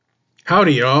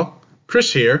Howdy, y'all.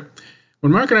 Chris here.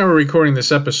 When Mark and I were recording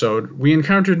this episode, we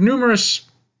encountered numerous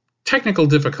technical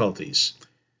difficulties.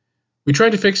 We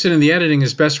tried to fix it in the editing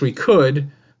as best we could,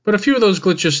 but a few of those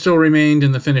glitches still remained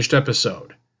in the finished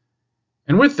episode.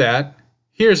 And with that,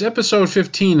 here's episode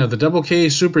 15 of the Double K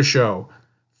Super Show,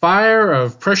 Fire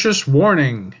of Precious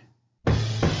Warning.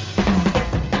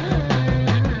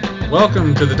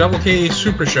 Welcome to the Double K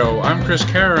Super Show. I'm Chris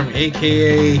Karam,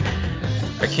 a.k.a.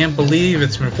 I can't believe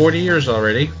it's been 40 years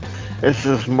already. This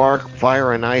is Mark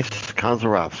Fire and Ice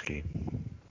Konzarowski.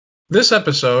 This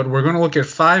episode, we're going to look at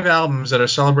 5 albums that are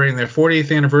celebrating their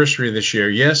 40th anniversary this year.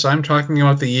 Yes, I'm talking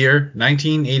about the year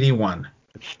 1981.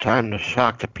 It's time to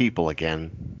shock the people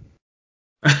again.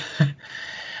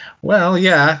 Well,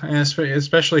 yeah, and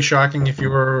especially shocking if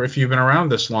you've been around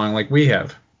this long like we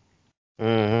have.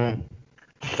 Mm-hmm.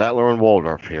 Statler and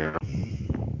Waldorf here.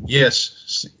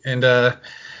 Yes, and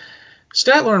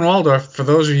Statler and Waldorf, for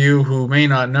those of you who may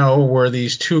not know, were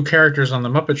these two characters on The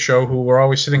Muppet Show who were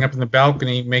always sitting up in the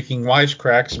balcony making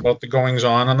wisecracks about the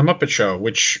goings-on The Muppet Show,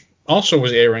 which also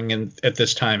was airing at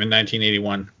this time in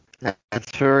 1981.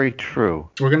 That's very true.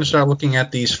 We're going to start looking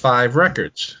at these 5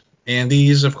 records. And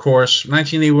these, of course,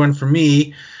 1981 for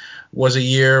me was a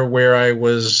year where I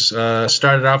was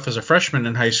started off as a freshman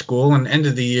in high school and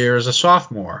ended the year as a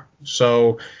sophomore.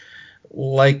 So,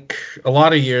 like a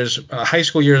lot of years, high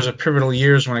school years are pivotal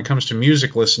years when it comes to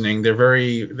music listening.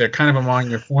 They're kind of among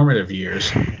your formative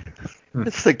years.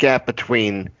 It's the gap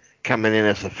between coming in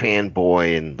as a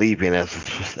fanboy and leaving as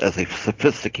a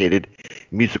sophisticated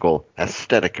musical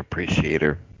aesthetic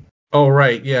appreciator. Oh,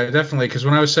 right. Yeah, definitely. Because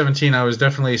when I was 17, I was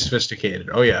definitely sophisticated.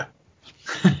 Oh, yeah.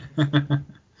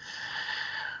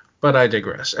 But I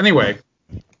digress. Anyway,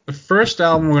 the first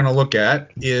album we're going to look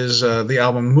at is the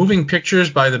album Moving Pictures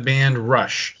by the band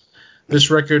Rush.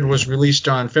 This record was released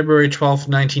on February 12th,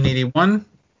 1981,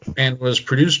 and was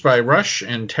produced by Rush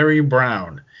and Terry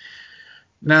Brown.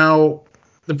 Now,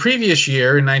 the previous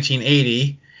year, in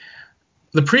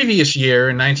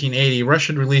 1980, Rush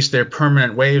had released their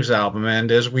Permanent Waves album,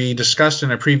 and as we discussed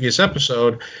in a previous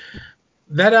episode,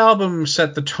 that album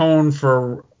set the tone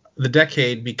for the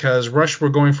decade because Rush were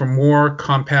going for more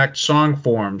compact song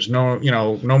forms. No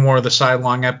more of the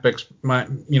sidelong epics,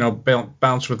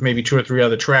 bounce with maybe 2 or 3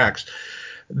 other tracks.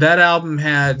 That album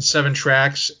had 7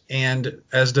 tracks, and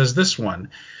as does this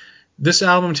one. This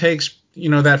album takes,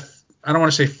 that, I don't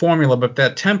want to say formula, but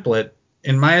that template,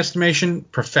 in my estimation,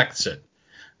 perfects it.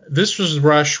 This was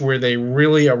Rush where they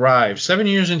really arrived 7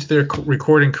 years into their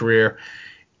recording career,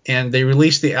 and they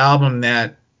released the album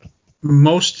that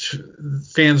most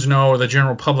fans know, or the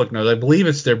general public knows. I believe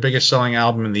it's their biggest selling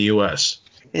album in the U.S.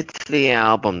 It's the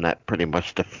album that pretty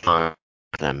much defines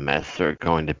them as they're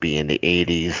going to be in the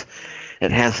 80s. It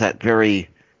has that very,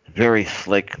 very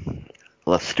slick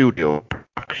studio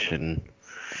production.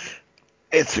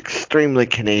 It's extremely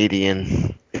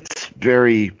Canadian. It's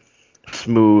very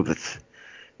smooth.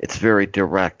 It's very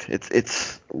direct.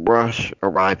 It's Rush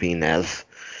arriving as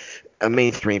a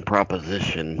mainstream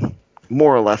proposition,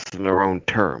 more or less in their own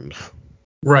terms.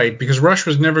 Right, because Rush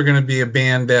was never going to be a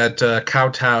band that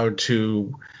kowtowed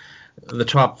to the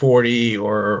top 40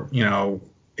 or,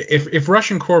 if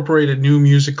Rush incorporated new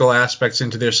musical aspects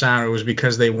into their sound, it was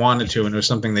because they wanted to and it was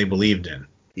something they believed in.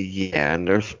 Yeah, and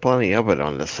there's plenty of it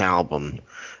on this album.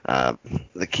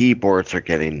 The keyboards are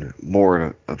getting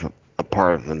more of a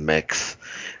part of the mix.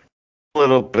 A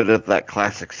little bit of that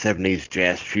classic 70s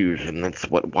jazz fusion.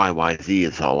 That's what YYZ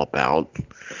is all about.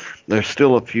 There's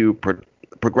still a few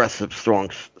progressive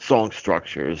song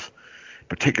structures,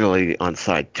 particularly on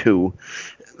side 2.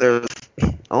 There's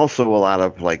also a lot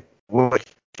of what you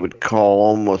would call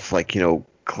almost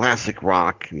classic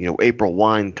rock, April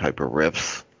Wine type of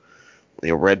riffs,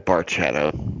 Red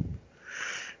Barchetta.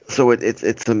 So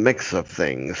it's a mix of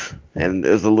things, and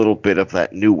there's a little bit of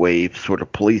that new wave sort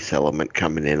of Police element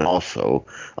coming in also,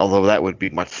 although that would be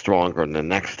much stronger in the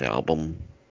next album.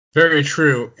 Very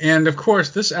true. And of course,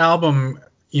 this album,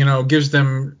 gives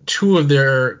them 2 of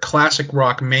their classic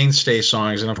rock mainstay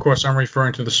songs, and of course I'm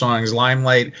referring to the songs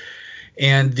Limelight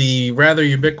and the rather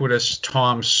ubiquitous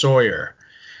Tom Sawyer.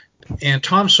 And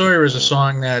Tom Sawyer is a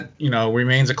song that,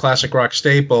 remains a classic rock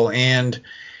staple, and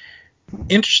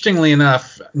interestingly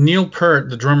enough, Neil Peart,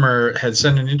 the drummer, had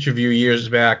said in an interview years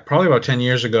back, probably about 10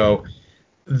 years ago,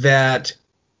 that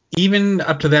even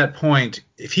up to that point,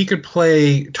 if he could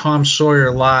play Tom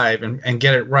Sawyer live and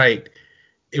get it right,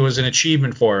 it was an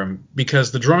achievement for him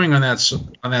because the drumming on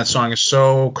that song is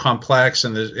so complex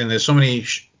and there's so many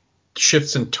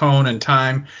shifts in tone and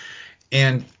time.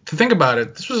 And to think about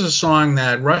it, this was a song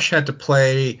that Rush had to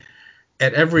play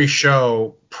at every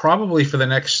show probably for the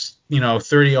next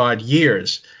 30 odd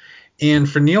years. And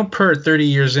for Neil Peart, 30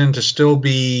 years in, to still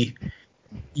be,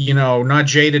 not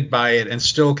jaded by it and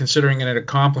still considering it an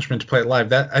accomplishment to play it live,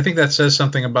 that I think that says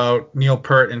something about Neil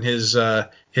Peart and his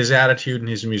attitude and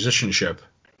his musicianship.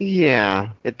 Yeah,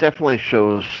 it definitely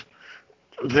shows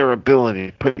their ability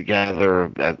to put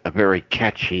together a very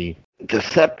catchy,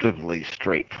 deceptively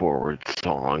straightforward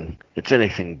song. It's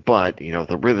anything but,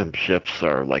 the rhythm shifts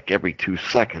are like every 2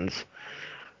 seconds.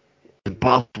 It's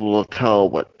impossible to tell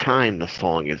what time the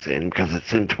song is in because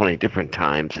it's in 20 different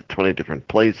times at 20 different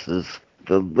places.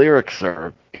 The lyrics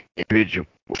are individual.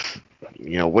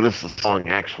 What is the song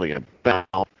actually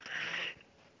about?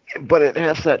 But it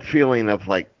has that feeling of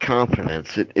like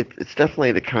confidence. It's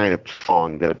definitely the kind of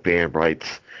song that a band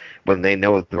writes when they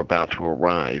know they're about to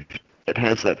arrive. It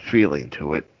has that feeling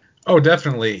to it. Oh,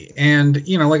 definitely. And,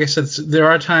 like I said, there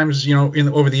are times,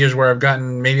 over the years where I've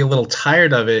gotten maybe a little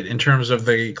tired of it in terms of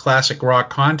the classic rock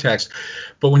context.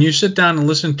 But when you sit down and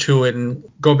listen to it and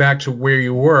go back to where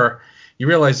you were, you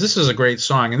realize this is a great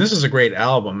song and this is a great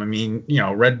album. I mean,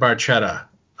 Red Barchetta.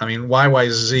 I mean,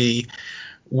 YYZ,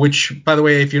 which, by the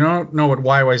way, if you don't know what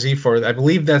YYZ for, I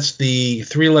believe that's the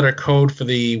three-letter code for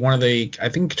I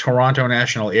think, Toronto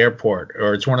National Airport,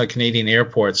 or it's one of the Canadian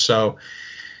airports. So,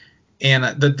 and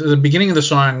the beginning of the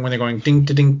song when they're going ding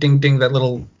ding ding ding,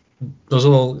 those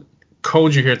little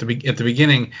codes you hear at the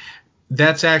beginning,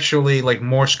 that's actually like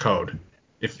Morse code,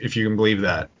 if you can believe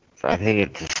that. I think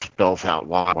it just spells out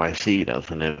YYC,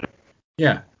 doesn't it?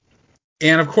 Yeah.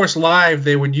 And of course, live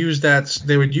they would use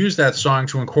that song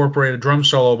to incorporate a drum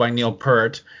solo by Neil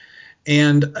Peart.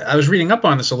 And I was reading up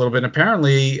on this a little bit. And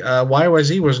apparently,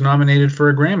 YYZ was nominated for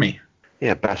a Grammy.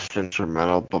 Yeah, best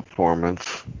instrumental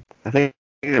performance. I think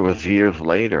it was years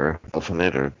later, wasn't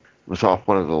it? Or was off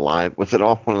one of the live? Was it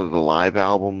off one of the live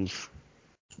albums?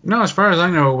 No, as far as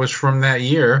I know, it was from that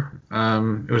year.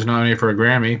 It was nominated for a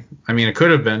Grammy. I mean, it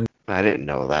could have been. I didn't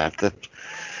know that.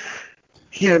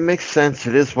 Yeah, it makes sense.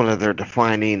 It is one of their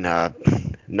defining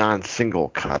non-single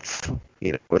cuts.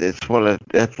 It's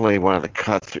definitely one of the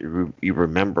cuts that you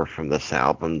remember from this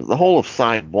album. The whole of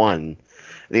side one,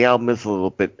 the album is a little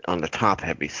bit on the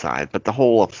top-heavy side, but the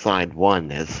whole of side one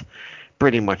has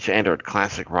pretty much entered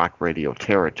classic rock radio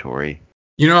territory.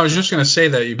 I was just going to say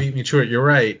that. You beat me to it. You're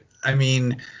right. I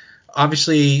mean,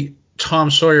 obviously,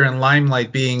 Tom Sawyer and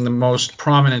Limelight being the most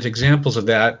prominent examples of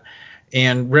that,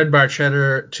 and Red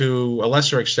Barchetta to a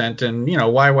lesser extent, and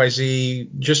YYZ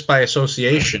just by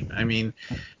association. I mean,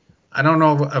 I don't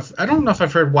know if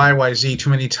I've heard YYZ too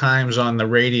many times on the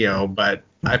radio, but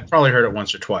I've probably heard it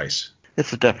once or twice.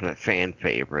 It's a definite fan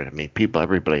favorite. I mean,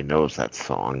 everybody knows that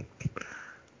song.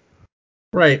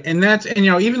 Right, and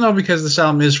even though because this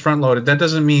album is front loaded, that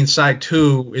doesn't mean side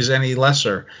two is any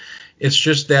lesser. It's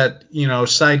just that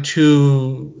side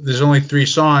two, there's only 3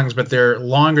 songs, but they're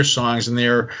longer songs and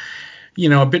they're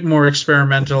a bit more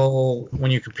experimental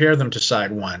when you compare them to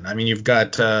side one. I mean, you've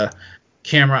got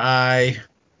Camera Eye,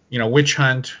 Witch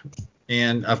Hunt,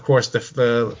 and of course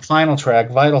the final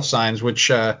track, Vital Signs,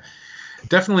 which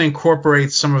definitely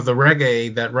incorporates some of the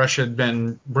reggae that Rush had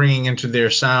been bringing into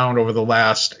their sound over the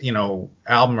last,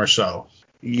 album or so.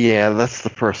 Yeah, that's the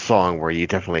first song where you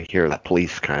definitely hear that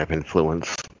Police kind of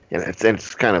influence. And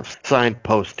it's kind of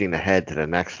signposting ahead to the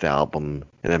next album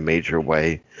in a major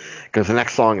way. Because the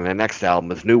next song in the next album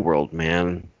is New World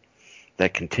Man.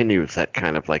 That continues that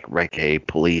kind of like reggae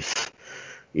Police,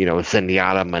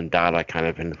 Zenyatta Mandata kind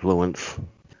of influence.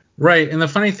 Right, and the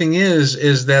funny thing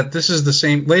is that this is the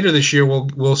same. Later this year,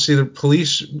 we'll see the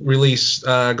Police release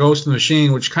Ghost in the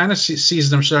Machine, which kind of sees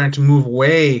them starting to move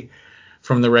away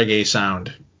from the reggae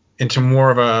sound into more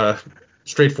of a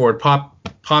straightforward pop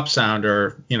sound,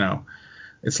 or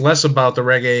it's less about the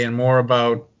reggae and more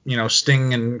about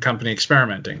Sting and company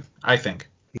experimenting, I think.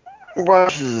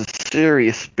 Rush is a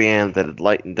serious band that had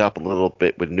lightened up a little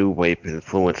bit with new wave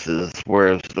influences,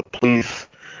 whereas the Police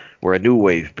were a new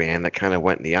wave band that kind of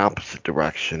went in the opposite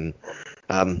direction.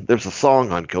 There's a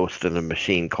song on Ghost in the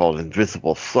Machine called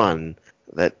Invisible Sun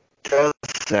that does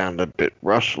sound a bit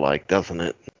Rush-like, doesn't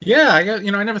it? Yeah,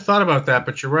 I never thought about that,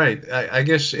 but you're right. I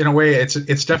guess in a way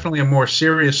it's definitely a more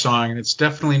serious song, and it's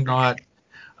definitely not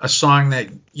a song that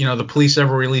the Police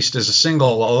ever released as a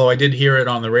single, although I did hear it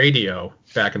on the radio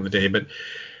back in the day. But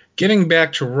getting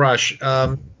back to Rush,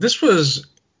 this was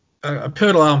a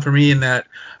pivotal album for me in that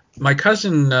my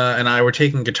cousin and I were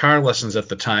taking guitar lessons at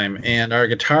the time, and our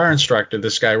guitar instructor,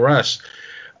 this guy Russ,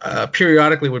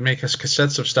 periodically would make us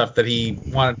cassettes of stuff that he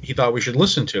thought we should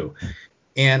listen to.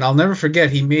 And I'll never forget,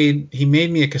 he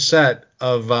made me a cassette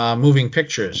of Moving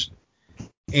Pictures,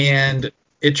 and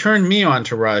it turned me on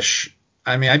to Rush.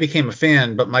 I mean, I became a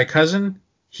fan, but my cousin,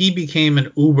 he became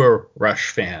an uber Rush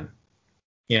fan.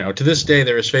 To this day,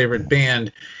 they're his favorite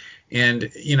band,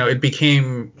 and it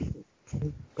became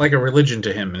like a religion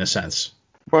to him in a sense.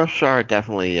 Rush are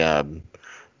definitely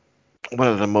one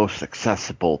of the most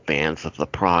accessible bands of the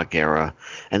prog era,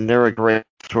 and they're a great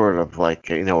sort of like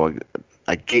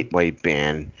a gateway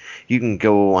band. You can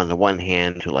go on the one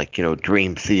hand to like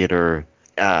Dream Theater,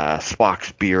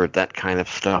 Spock's Beard, that kind of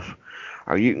stuff,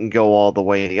 or you can go all the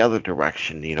way the other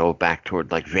direction, back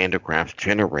toward like Van der Graaf's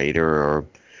Generator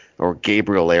or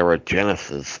Gabriel era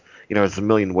Genesis. There's a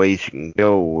million ways you can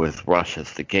go with Rush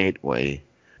as the gateway.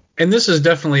 And this is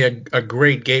definitely a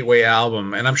great gateway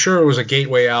album, and I'm sure it was a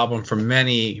gateway album for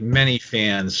many, many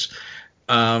fans.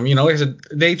 Like I said,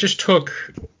 they just took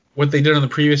what they did on the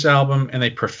previous album and they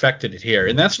perfected it here.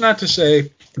 And that's not to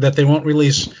say that they won't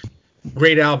release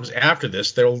great albums after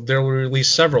this. They'll release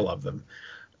several of them.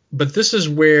 But this is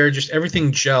where just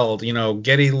everything gelled.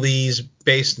 Geddy Lee's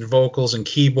bass and vocals and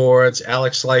keyboards,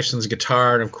 Alex Lifeson's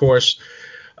guitar, and of course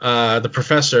the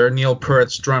Professor, Neil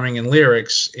Peart's drumming and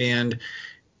lyrics. And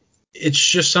it's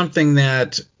just something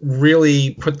that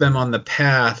really put them on the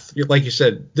path. Like you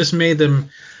said, this made them,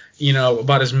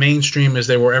 about as mainstream as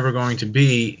they were ever going to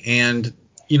be. And,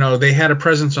 they had a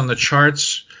presence on the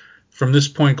charts from this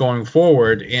point going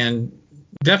forward and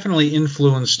definitely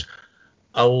influenced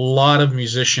a lot of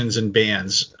musicians and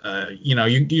bands. All you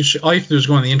have to do is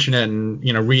go on the internet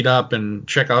and, read up and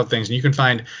check out things. And you can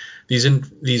find these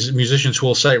musicians who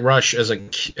will cite Rush as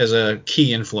a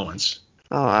key influence.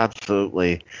 Oh,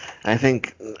 absolutely. I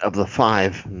think of the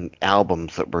 5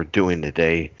 albums that we're doing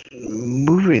today,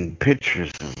 Moving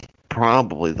Pictures is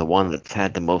probably the one that's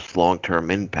had the most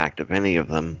long-term impact of any of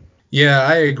them. Yeah,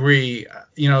 I agree.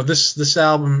 This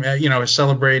album, is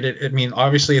celebrated. I mean,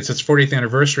 obviously it's its 40th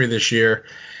anniversary this year,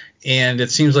 and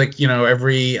it seems like,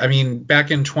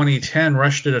 back in 2010,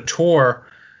 Rush did a tour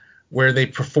where they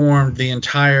performed the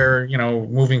entire,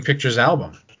 Moving Pictures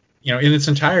album, in its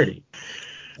entirety.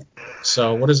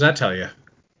 So what does that tell you?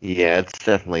 Yeah, it's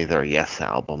definitely their Yes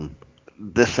album.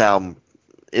 This album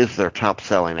is their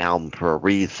top-selling album for a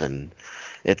reason.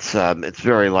 It's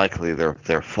very likely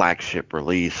their flagship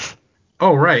release.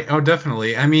 Oh, right. Oh,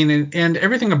 definitely. I mean, and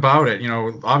everything about it,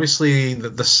 obviously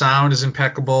the sound is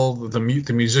impeccable, the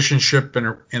musicianship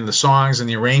and the songs and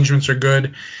the arrangements are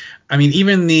good. I mean,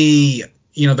 even the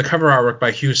cover artwork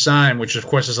by Hugh Syme, which of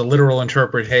course is a literal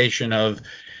interpretation of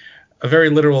a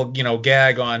very literal,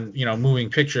 gag on,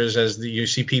 moving pictures as you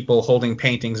see people holding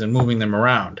paintings and moving them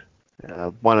around.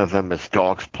 One of them is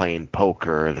dogs playing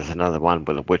poker. There's another one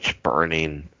with a witch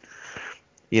burning.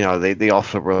 They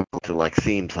also wrote to like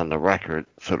themes on the record,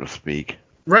 so to speak.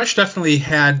 Rush definitely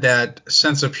had that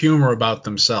sense of humor about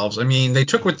themselves. I mean, they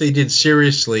took what they did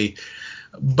seriously,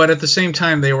 but at the same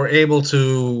time, they were able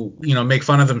to, make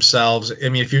fun of themselves. I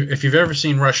mean, if you've ever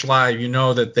seen Rush live, you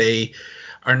know that they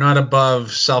are not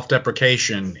above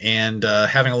self-deprecation and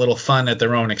having a little fun at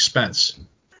their own expense.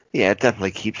 Yeah, it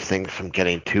definitely keeps things from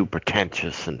getting too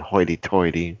pretentious and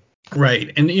hoity-toity.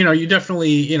 Right. And, you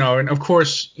definitely, and of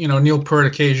course, Neil Peart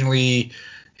occasionally,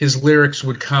 his lyrics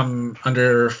would come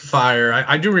under fire.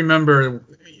 I do remember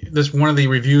one of the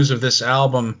reviews of this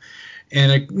album,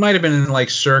 and it might have been in like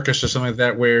Circus or something like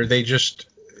that, where they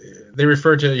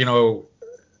referred to,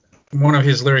 one of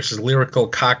his lyrics as lyrical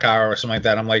caca or something like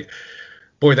that. I'm like,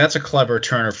 boy, that's a clever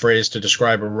turn of phrase to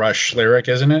describe a Rush lyric,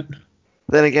 isn't it?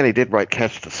 Then again, he did write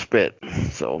Catch the Spit,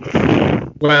 so...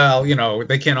 Well,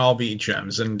 they can't all be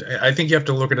gems, and I think you have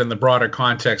to look at it in the broader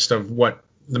context of what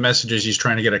the messages he's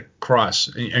trying to get across.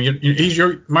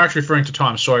 And Mark's referring to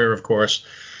Tom Sawyer, of course.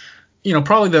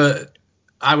 Probably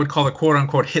I would call the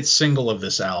quote-unquote hit single of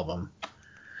this album.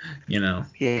 Yeah,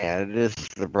 it is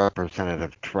the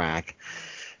representative track.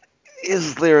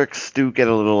 His lyrics do get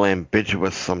a little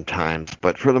ambiguous sometimes,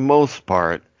 but for the most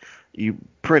part, you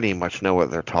pretty much know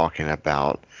what they're talking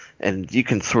about, and you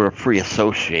can sort of free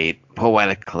associate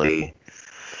poetically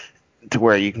to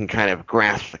where you can kind of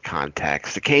grasp the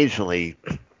context. Occasionally,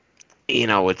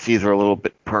 it's either a little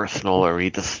bit personal or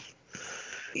you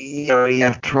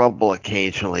have trouble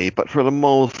occasionally, but for the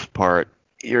most part,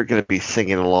 you're going to be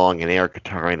singing along and air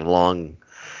guitaring along,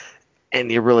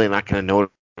 and you're really not going to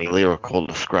notice any lyrical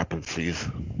discrepancies.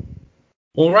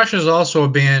 Well, Rush is also a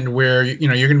band where you're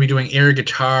going to be doing air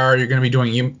guitar, you're going to be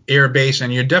doing air bass,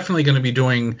 and you're definitely going to be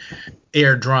doing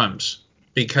air drums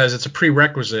because it's a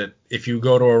prerequisite if you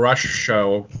go to a Rush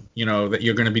show, that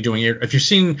you're going to be doing air. If you've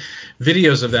seen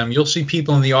videos of them, you'll see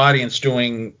people in the audience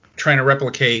trying to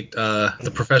replicate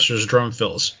the Professor's drum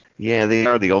fills. Yeah, they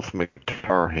are the ultimate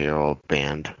guitar hero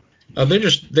band.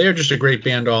 They're just a great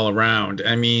band all around.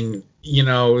 I mean,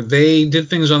 they did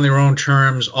things on their own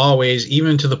terms always,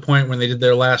 even to the point when they did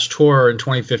their last tour in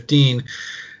 2015.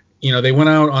 They went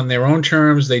out on their own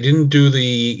terms. They didn't do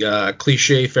the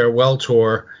cliche farewell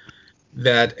tour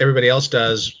that everybody else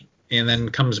does, and then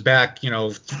comes back,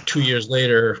 2 years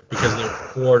later because they're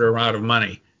bored or out of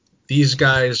money. These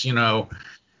guys,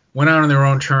 went out on their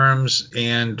own terms,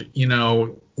 and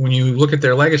when you look at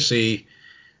their legacy,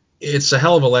 it's a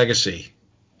hell of a legacy.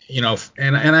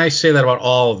 And I say that about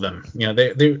all of them.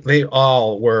 They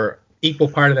all were equal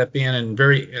part of that band, and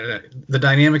the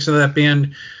dynamics of that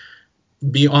band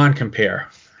beyond compare.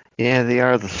 Yeah, they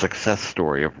are the success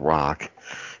story of rock.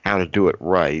 How to do it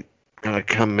right, how to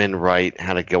come in right,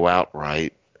 how to go out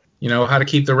right. How to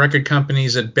keep the record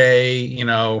companies at bay.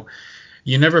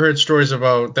 You never heard stories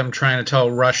about them trying to tell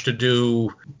Rush to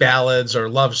do ballads or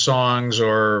love songs,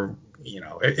 or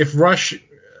if Rush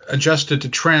adjusted to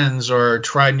trends or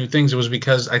tried new things, it was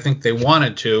because I think they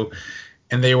wanted to,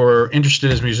 and they were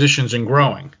interested as musicians in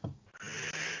growing.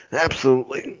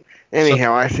 Absolutely. So,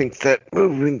 Anyhow, I think that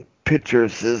Moving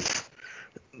Pictures is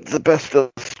the best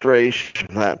illustration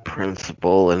of that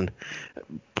principle, and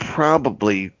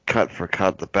probably cut for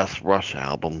cut the best Rush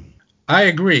album. I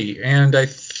agree, and I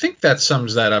think that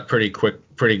sums that up pretty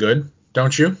good,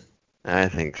 don't you? I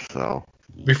think so.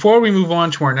 Before we move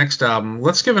on to our next album,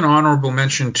 let's give an honorable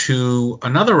mention to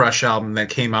another Rush album that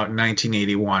came out in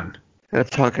 1981.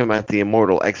 Talking about the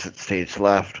immortal Exit Stage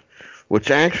Left, which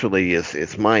actually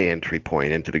is my entry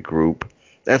point into the group.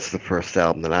 That's the first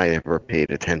album that I ever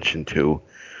paid attention to.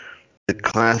 The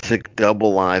classic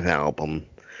double live album,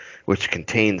 which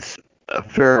contains a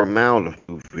fair amount of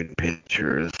moving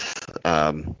pictures,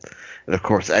 and of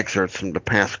course excerpts from the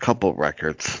past couple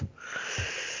records.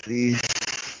 These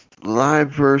live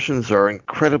versions are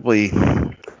incredibly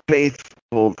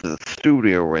faithful to the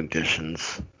studio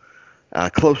renditions.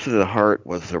 Close to the Heart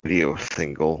was a radio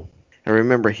single. I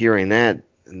remember hearing that,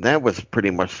 and that was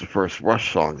pretty much the first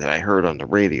Rush song that I heard on the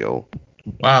radio.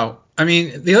 Wow. I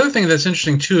mean, the other thing that's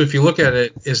interesting, too, if you look at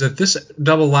it, is that this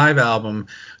double live album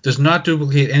does not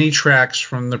duplicate any tracks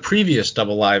from the previous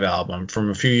double live album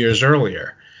from a few years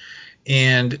earlier.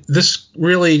 And this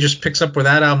really just picks up where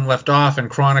that album left off and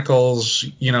chronicles,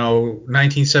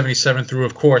 1977 through,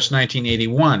 of course,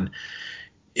 1981.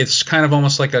 It's kind of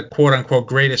almost like a quote-unquote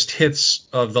greatest hits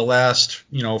of the last,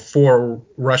 4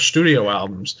 Rush studio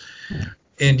albums.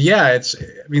 And yeah, that's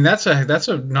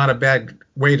a not a bad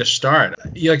way to start.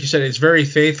 Like you said, it's very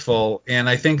faithful, and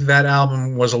I think that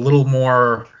album was a little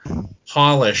more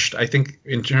polished, I think,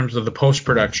 in terms of the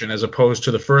post-production as opposed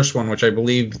to the first one, which I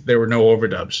believe there were no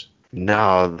overdubs.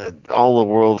 No, All the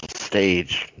World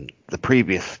Stage, the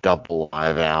previous double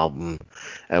live album,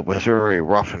 was very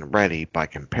rough and ready by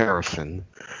comparison.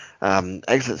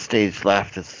 Exit Stage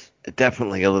Left is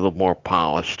definitely a little more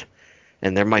polished,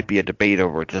 and there might be a debate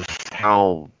over just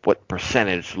what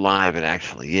percentage live it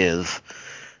actually is.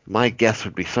 My guess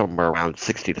would be somewhere around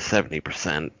 60 to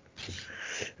 70%.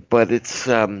 But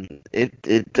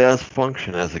it does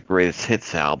function as a greatest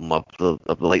hits album of the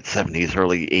late 70s,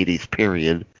 early 80s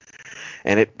period.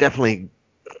 And it definitely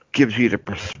gives you the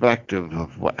perspective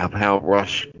of how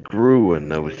Rush grew in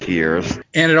those years.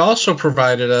 And it also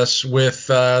provided us with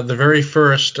the very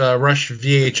first Rush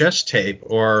VHS tape,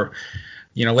 or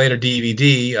later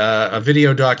DVD, a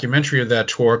video documentary of that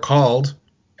tour called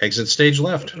Exit Stage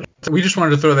Left. We just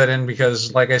wanted to throw that in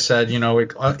because, like I said,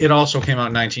 it also came out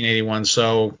in 1981.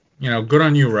 So good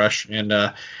on you, Rush, and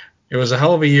it was a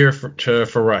hell of a year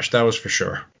for Rush. That was for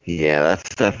sure. Yeah, that's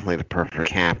definitely the perfect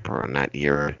capper on that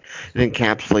year. It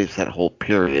encapsulates that whole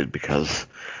period because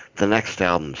the next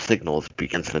album, Signals,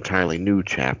 begins an entirely new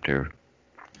chapter.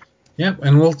 Yep,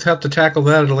 and we'll have to tackle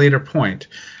that at a later point.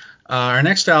 Our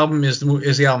next album is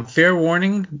the album Fair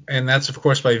Warning, and that's, of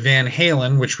course, by Van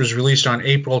Halen, which was released on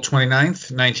April 29th,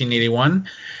 1981,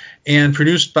 and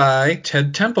produced by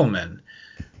Ted Templeman.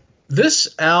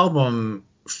 This album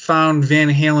found Van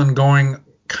Halen going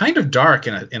kind of dark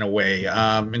in a way,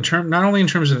 not only in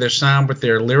terms of their sound but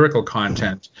their lyrical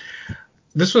content.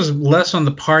 This was less on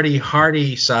the party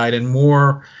hardy side and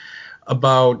more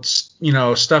about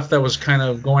stuff that was kind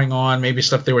of going on, maybe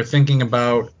stuff they were thinking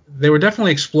about. They were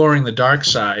definitely exploring the dark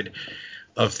side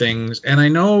of things, and I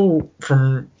know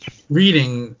from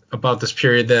reading about this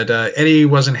period that Eddie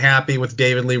wasn't happy with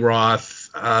David Lee Roth.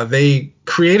 They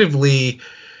creatively,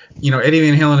 Eddie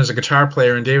Van Halen is a guitar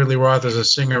player and David Lee Roth is a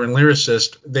singer and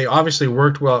lyricist. They obviously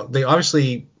worked well.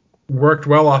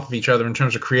 Off of each other in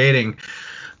terms of creating.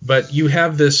 But you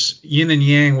have this yin and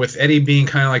yang with Eddie being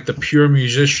kind of like the pure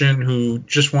musician who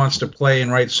just wants to play and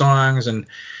write songs, and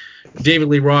David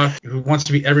Lee Roth, who wants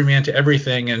to be every man to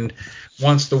everything and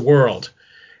wants the world.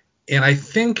 And I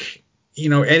think,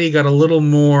 Eddie got a little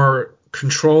more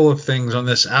control of things on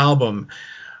this album.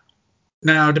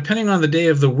 Now, depending on the day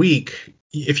of the week,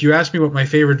 if you ask me what my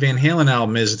favorite Van Halen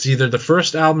album is, it's either the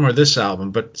first album or this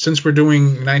album. But since we're doing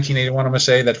 1981, I'm going to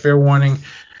say that Fair Warning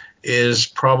is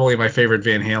probably my favorite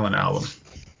Van Halen album.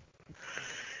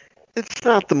 It's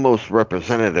not the most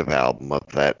representative album of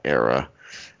that era,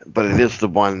 but it is the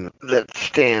one that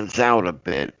stands out a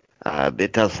bit.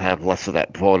 It does have less of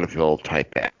that vaudeville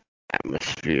type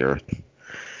atmosphere.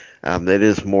 It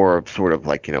is more of sort of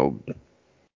like,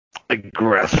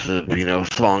 aggressive,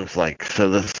 songs like So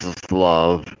This Is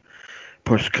Love,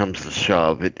 Push Comes to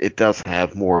Shove. It does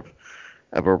have more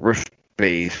of a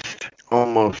riff-based,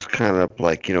 almost kind of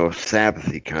like,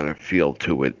 Sabbathy kind of feel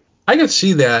to it. I could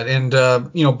see that, and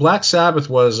Black Sabbath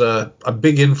was a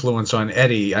big influence on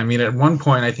Eddie. I mean, at one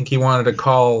point, I think he wanted to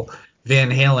call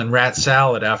Van Halen Rat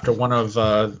Salad after one of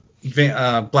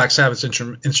Black Sabbath's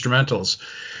instrumentals.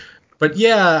 But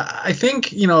yeah, I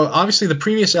think obviously the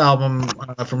previous album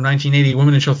from 1980,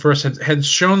 Women Until First, had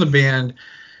shown the band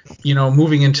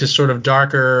moving into sort of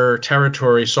darker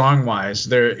territory song-wise.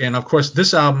 And of course,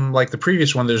 this album, like the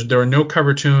previous one, there are no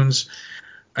cover tunes.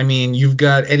 I mean, you've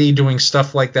got Eddie doing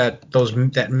stuff like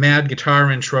that mad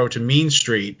guitar intro to Mean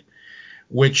Street,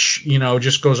 which,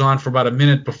 just goes on for about a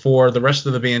minute before the rest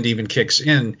of the band even kicks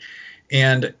in.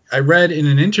 And I read in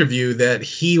an interview that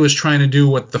he was trying to do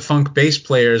what the funk bass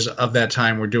players of that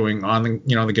time were doing on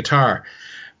the guitar.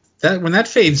 That when that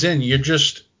fades in, you're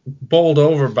just bowled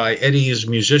over by Eddie's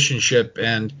musicianship,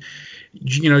 and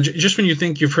just when you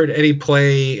think you've heard Eddie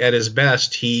play at his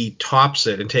best, he tops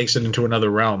it and takes it into another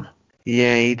realm.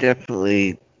 Yeah, he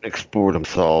definitely explored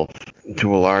himself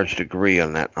to a large degree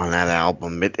on that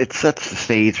album. It sets the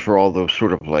stage for all those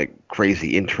sort of like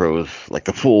crazy intros, like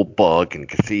the Full Bug and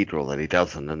Cathedral that he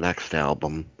does in the next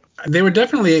album. They were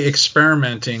definitely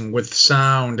experimenting with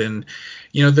sound, and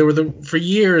for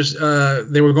years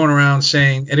they were going around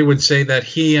saying, Eddie would say that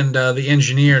he and the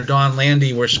engineer Don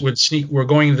Landy were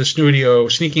going to the studio,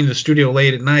 sneaking to the studio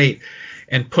late at night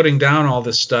and putting down all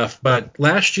this stuff. But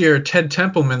last year, Ted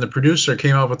Templeman, the producer,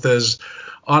 came out with his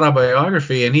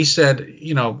autobiography, and he said,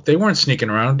 they weren't sneaking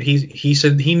around. He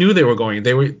said he knew they were going.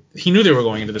 He knew they were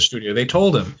going into the studio. They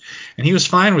told him, and he was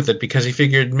fine with it because he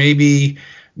figured maybe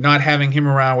not having him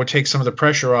around would take some of the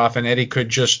pressure off, and Eddie could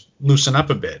just loosen up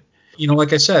a bit.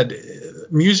 Like I said,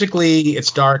 musically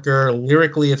it's darker,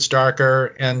 lyrically it's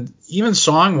darker, and even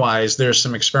song-wise there's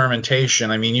some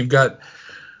experimentation. I mean, you've got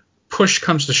Push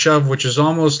Comes to Shove, which is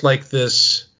almost like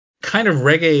this kind of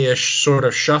reggae-ish sort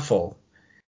of shuffle,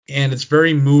 and it's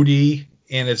very moody,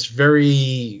 and it's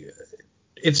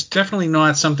definitely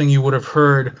not something you would have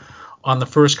heard on the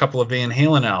first couple of Van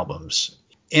Halen albums.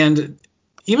 And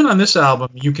even on this album,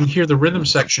 you can hear the rhythm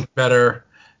section better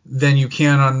than you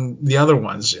can on the other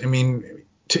ones. I mean,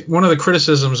 one of the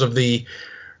criticisms of the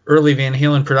early Van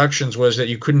Halen productions was that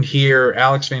you couldn't hear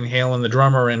Alex Van Halen, the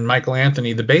drummer, and Michael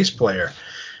Anthony, the bass player.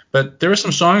 But there are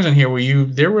some songs on here where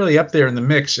they're really up there in the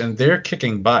mix, and they're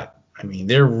kicking butt. I mean,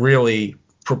 they're really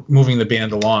moving the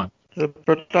band along. The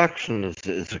production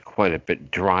is quite a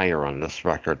bit drier on this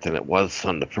record than it was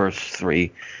on the first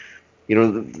three.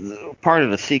 Part of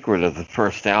the secret of the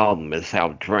first album is how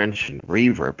drenched and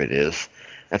reverb it is.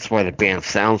 That's why the band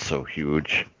sounds so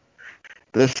huge.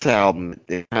 This album,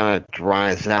 it kind of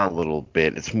dries out a little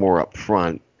bit. It's more up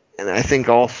front. And I think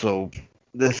also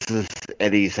this is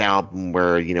Eddie's album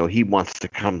where, he wants to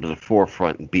come to the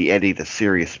forefront and be Eddie the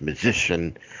serious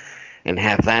musician and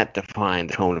have that define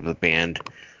the tone of the band.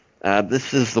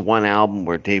 This is the one album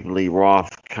where David Lee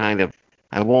Roth kind of,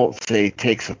 I won't say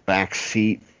takes a back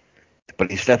seat,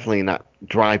 but he's definitely not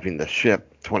driving the ship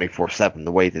 24/7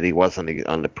 the way that he was on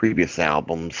the previous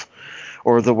albums,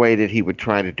 or the way that he would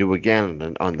try to do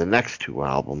again on the next two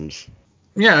albums.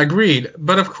 Yeah, agreed.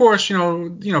 But of course,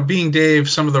 being Dave,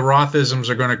 some of the Rothisms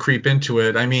are going to creep into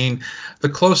it. I mean, the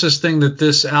closest thing that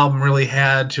this album really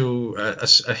had to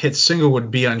a hit single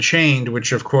would be Unchained,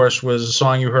 which of course was a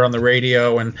song you heard on the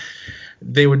radio and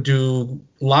they would do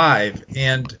live.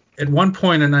 And at one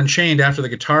point in Unchained, after the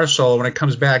guitar solo, when it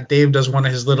comes back, Dave does one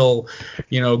of his little,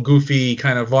 goofy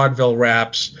kind of vaudeville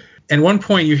raps. And one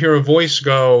point you hear a voice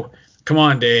go, "Come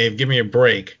on, Dave, give me a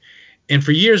break." And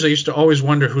for years, I used to always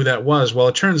wonder who that was. Well,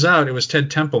 it turns out it was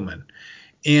Ted Templeman.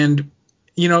 And,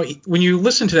 when you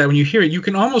listen to that, when you hear it, you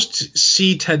can almost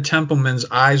see Ted Templeman's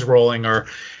eyes rolling or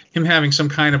him having some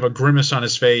kind of a grimace on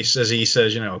his face as he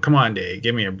says, "Come on, Dave,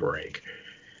 give me a break."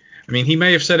 I mean, he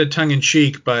may have said it tongue in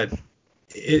cheek, but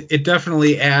it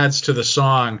definitely adds to the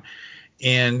song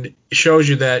and shows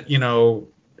you that,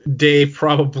 Dave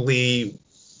probably,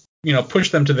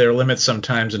 pushed them to their limits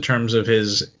sometimes in terms of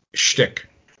his shtick.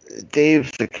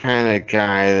 Dave's the kind of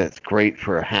guy that's great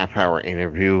for a half-hour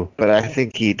interview, but I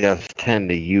think he does tend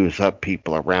to use up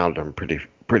people around him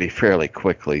pretty fairly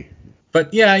quickly.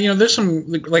 But yeah, there's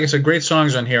some, like I said, great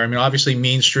songs on here. I mean, obviously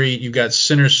Mean Street, you've got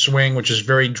Sinner's Swing, which is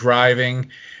very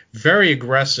driving, very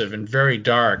aggressive, and very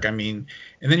dark. I mean,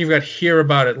 and then you've got Hear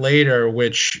About It Later,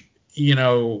 which,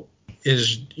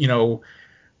 is,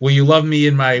 Will You Love Me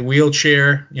in My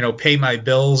Wheelchair, Pay My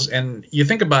Bills. And you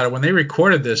think about it, when they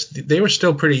recorded this, they were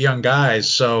still pretty young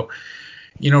guys. So,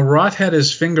 Roth had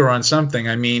his finger on something.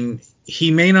 I mean,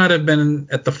 he may not have been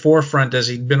at the forefront as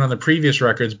he'd been on the previous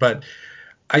records, but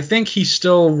I think he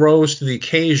still rose to the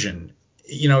occasion.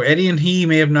 Eddie and he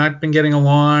may have not been getting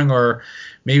along, or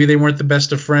maybe they weren't the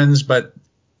best of friends, but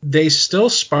they still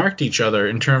sparked each other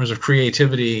in terms of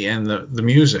creativity and the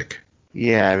music.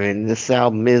 Yeah, I mean, this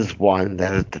album is one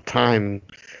that at the time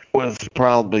was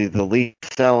probably the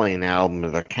least selling album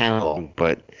of their catalog,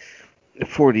 but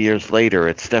 40 years later,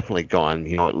 it's definitely gone,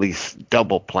 at least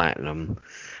double platinum.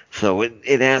 So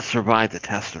it has survived the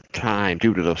test of time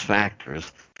due to those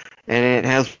factors. And it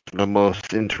has the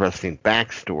most interesting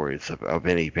backstories of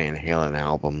any Van Halen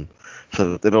album,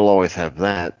 so it'll always have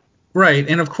that. Right,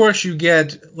 and of course you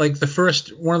get like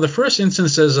one of the first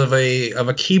instances of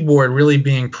a keyboard really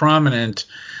being prominent.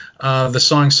 The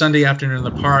song Sunday Afternoon in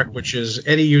the Park, which is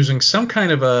Eddie using some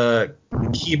kind of a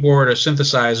keyboard or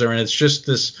synthesizer, and it's just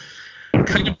this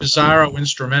kind of bizarro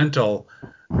instrumental,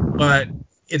 but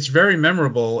it's very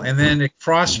memorable. And then it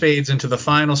crossfades into the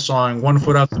final song, One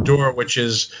Foot Out the Door, which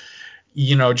is,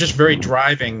 just very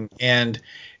driving. And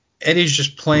Eddie's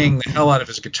just playing the hell out of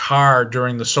his guitar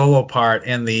during the solo part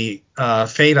and the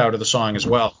fade out of the song as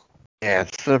well. Yeah,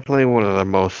 it's definitely one of the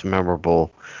most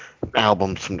memorable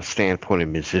albums from the standpoint of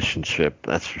musicianship,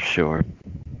 that's for sure.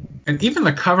 And even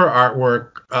the cover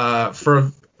artwork for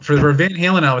Van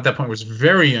Halen album at that point was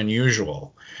very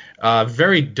unusual,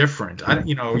 very different.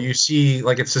 You see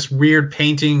like it's this weird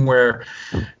painting where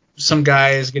some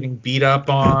guy is getting beat up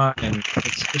on, and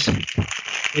it's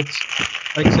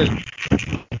like I said,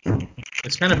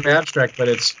 it's kind of abstract, but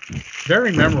it's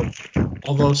very memorable.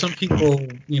 Although some people,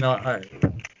 I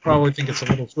probably think it's a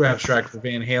little too abstract for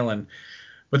Van Halen.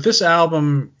 But this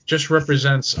album just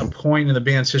represents a point in the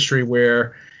band's history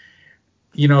where,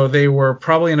 they were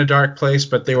probably in a dark place,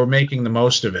 but they were making the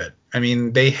most of it. I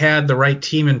mean, they had the right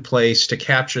team in place to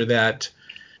capture that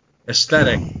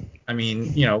aesthetic. I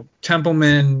mean,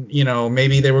 Templeman,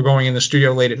 maybe they were going in the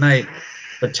studio late at night,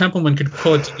 but Templeman could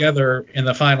pull it together in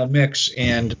the final mix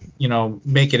and,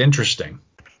 make it interesting.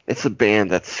 It's a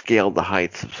band that scaled the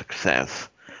heights of success.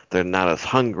 They're not as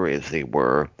hungry as they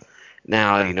were.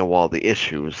 Now, all the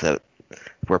issues that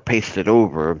were pasted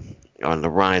over on the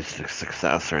rise to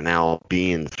success are now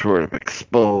being sort of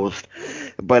exposed,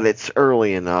 but it's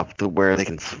early enough to where they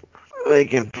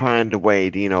can find a way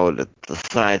to, to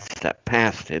sidestep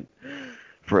past it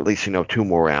for at least 2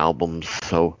 more albums.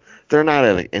 So they're not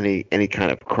at any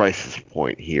kind of crisis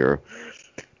point here,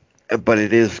 but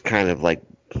it is kind of like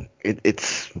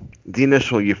it's the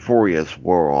initial euphoria's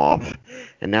wore off,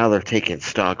 and now they're taking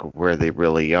stock of where they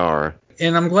really are.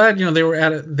 And I'm glad they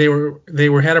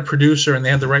had a producer and they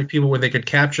had the right people where they could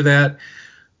capture that,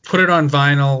 put it on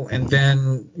vinyl, and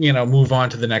then move on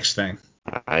to the next thing.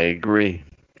 I agree.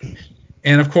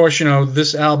 And of course,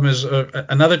 this album is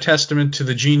another testament to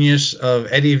the genius of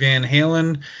Eddie Van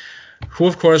Halen, who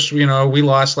of course we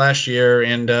lost last year,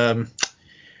 and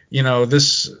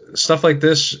this stuff like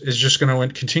this is just going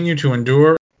to continue to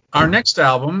endure. Our next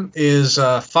album is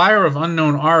Fire of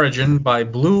Unknown Origin by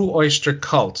Blue Oyster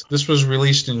Cult. This was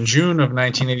released in June of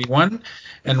 1981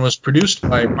 and was produced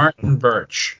by Martin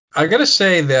Birch. I got to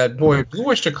say that, boy, Blue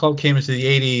Oyster Cult came into the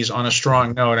 80s on a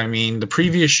strong note. I mean, the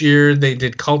previous year they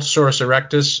did Cultosaurus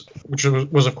Erectus, which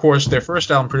was, of course, their first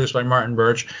album produced by Martin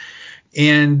Birch.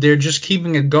 And they're just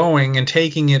keeping it going and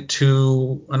taking it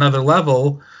to another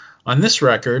level on this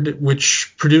record,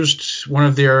 which produced one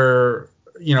of their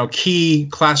key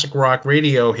classic rock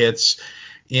radio hits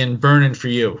in Burnin' For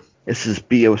You. This is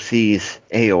BOC's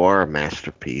AOR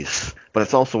masterpiece, but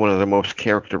it's also one of their most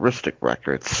characteristic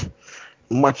records.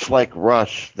 Much like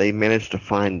Rush, they managed to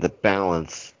find the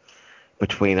balance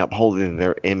between upholding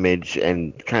their image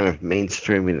and kind of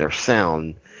mainstreaming their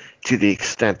sound to the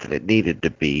extent that it needed to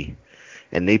be.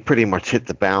 And they pretty much hit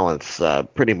the balance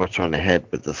pretty much on the head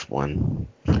with this one.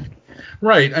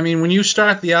 Right. I mean, when you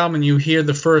start the album and you hear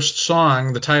the first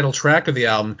song, the title track of the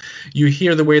album, you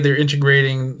hear the way they're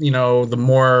integrating, the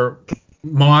more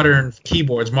modern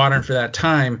keyboards, modern for that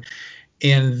time.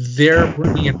 and they're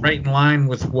bringing it right in line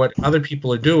with what other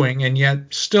people are doing, and yet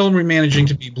still managing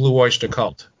to be Blue Oyster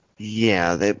Cult.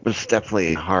 Yeah, it was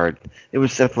definitely hard. It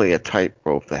was definitely a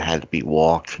tightrope that had to be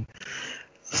walked.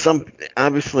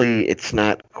 Obviously, it's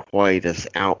not quite as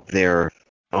out there,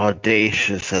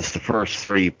 audacious as the first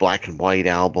three Black and White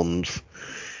albums,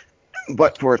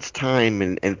 but for its time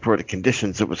and for the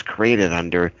conditions it was created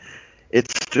under,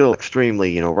 it's still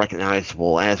extremely,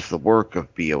 recognizable as the work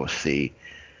of BOC.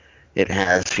 It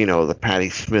has, the Patti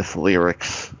Smith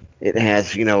lyrics. It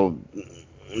has,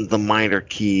 the minor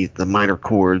key, the minor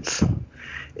chords.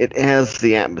 It has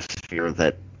the atmosphere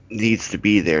that needs to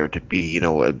be there to be,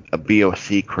 a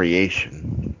BOC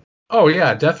creation. Oh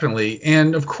yeah, definitely.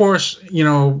 And of course,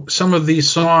 some of these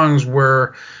songs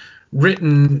were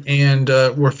written and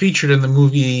were featured in the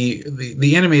movie,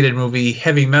 the animated movie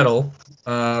Heavy Metal,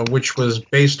 which was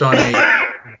based on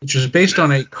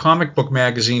a comic book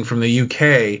magazine from the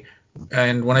UK.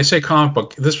 And when I say comic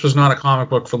book, this was not a comic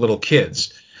book for little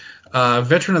kids.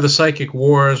 Veteran of the Psychic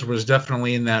Wars was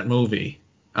definitely in that movie.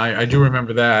 I do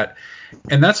remember that.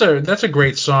 And that's a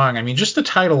great song. I mean, just the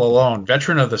title alone,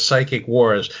 Veteran of the Psychic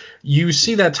Wars, you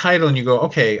see that title and you go,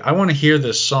 okay, I want to hear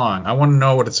this song. I want to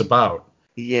know what it's about.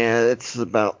 Yeah, it's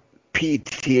about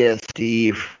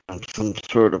PTSD from some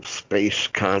sort of space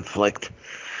conflict,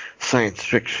 science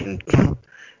fiction.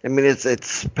 I mean,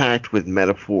 it's packed with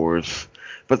metaphors,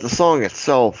 but the song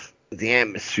itself, the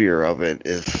atmosphere of it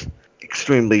is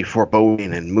extremely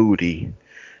foreboding and moody.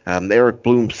 Eric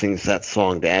Bloom sings that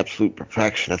song to absolute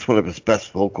perfection. That's one of his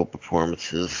best vocal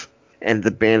performances, and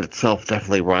the band itself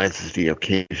definitely rises to the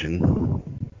occasion.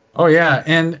 Oh yeah,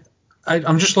 and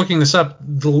I'm just looking this up.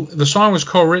 The song was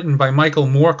co-written by Michael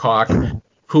Moorcock,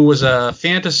 who was a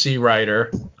fantasy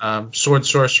writer, sword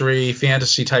sorcery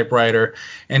fantasy type writer,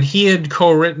 and he had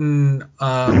co-written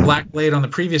Black Blade on the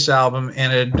previous album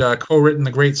and had co-written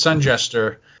The Great Sun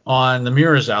Jester on the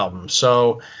Mirrors album.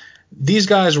 So these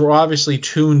guys were obviously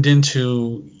tuned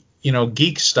into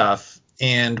geek stuff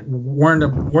and weren't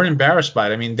embarrassed by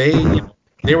it. I mean,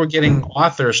 they were getting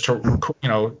authors to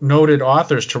noted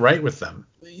authors to write with them.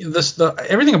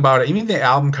 Everything about it, even the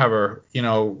album cover,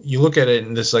 you look at it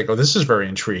and this like, oh, this is very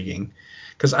intriguing.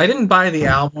 Because I didn't buy the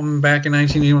album back in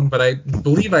 1981, but I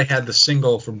believe I had the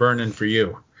single for Burnin' For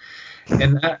You.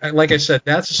 And like I said,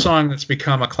 that's a song that's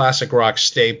become a classic rock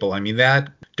staple. I mean, that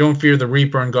Don't Fear the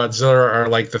Reaper and Godzilla are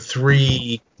like the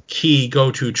three key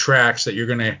go-to tracks that you're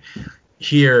going to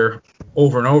hear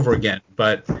over and over again.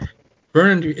 But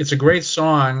it's a great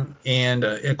song, and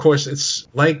of course, it's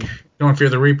like Don't Fear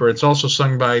the Reaper. It's also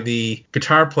sung by the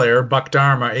guitar player Buck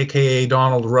Dharma, aka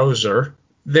Donald Roser.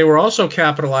 They were also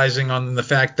capitalizing on the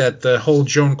fact that the whole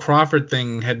Joan Crawford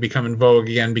thing had become in vogue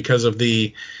again because of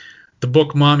the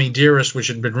book Mommy Dearest, which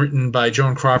had been written by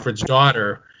Joan Crawford's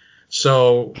daughter.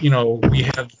 So, we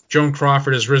have Joan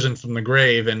Crawford has risen from the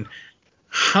grave, and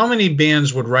how many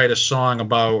bands would write a song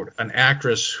about an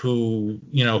actress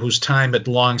whose time had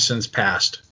long since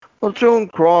passed? Well, Joan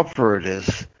Crawford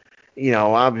is,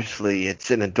 obviously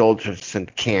it's an indulgence in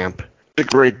camp. There's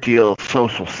a great deal of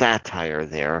social satire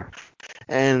there.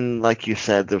 And like you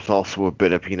said, there's also a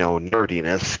bit of,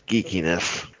 nerdiness,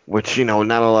 geekiness, which,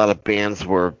 not a lot of bands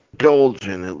were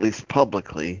indulging, at least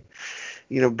publicly.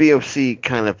 BOC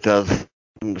kind of does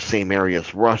in the same area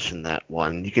as Rush in that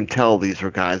one. You can tell these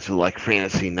are guys who like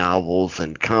fantasy novels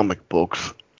and comic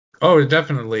books. Oh,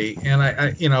 definitely. And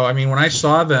I mean, when I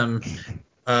saw them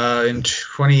in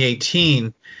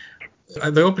 2018,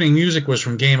 the opening music was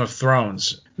from Game of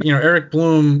Thrones. Eric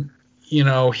Bloom,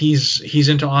 he's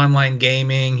into online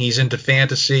gaming, he's into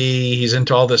fantasy, he's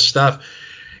into all this stuff,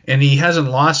 and he hasn't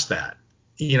lost that.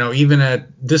 Even at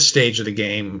this stage of the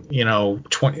game,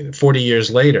 40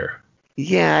 years later.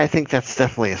 Yeah, I think that's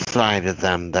definitely a side of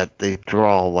them that they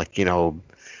draw,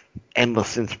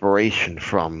 endless inspiration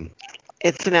from.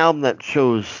 It's an album that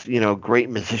shows,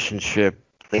 great musicianship.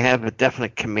 They have a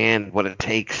definite command of what it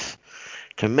takes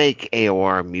to make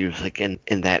AOR music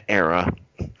in that era.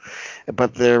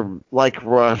 But they're like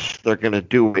Rush, they're going to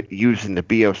do it using the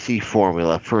BOC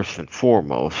formula first and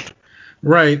foremost.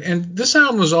 Right, and this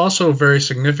album was also very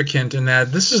significant in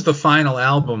that this is the final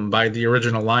album by the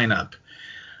original lineup.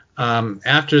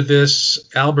 After this,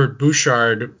 Albert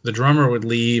Bouchard, the drummer, would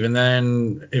leave, and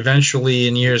then eventually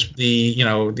in years,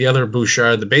 the other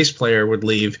Bouchard, the bass player, would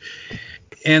leave,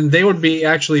 and they would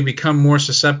become more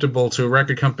susceptible to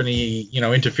record company,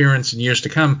 interference in years to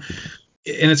come.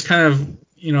 And it's kind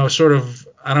of, sort of,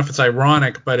 I don't know if it's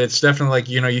ironic, but it's definitely like,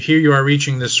 you are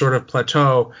reaching this sort of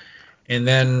plateau, and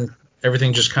then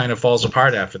everything just kind of falls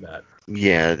apart after that.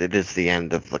 Yeah, it is the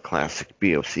end of the classic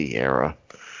BOC era.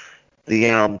 The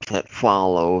albums that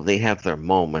follow, they have their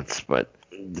moments, but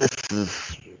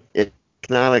it's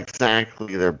not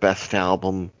exactly their best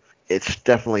album. It's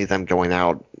definitely them going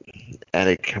out at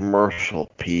a commercial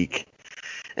peak,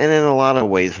 and in a lot of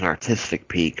ways an artistic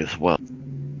peak as well.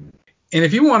 And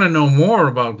if you want to know more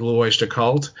about Blue Oyster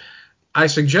Cult, I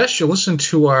suggest you listen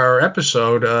to our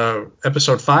episode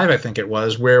 5, I think it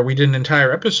was, where we did an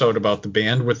entire episode about the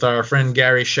band with our friend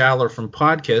Gary Schaller from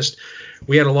Podcast.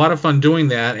 We had a lot of fun doing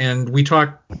that, and we do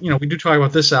talk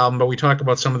about this album, but we talk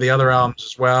about some of the other albums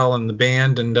as well and the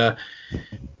band, and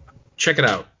check it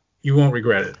out. You won't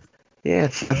regret it. Yeah,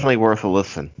 it's definitely worth a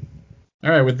listen. All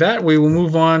right, with that, we will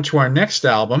move on to our next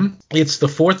album. It's the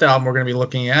 4th album we're going to be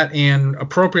looking at, and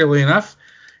appropriately enough,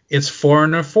 it's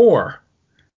Foreigner 4,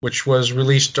 which was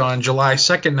released on July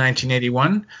 2nd,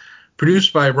 1981,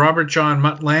 produced by Robert John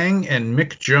Mutt Lange and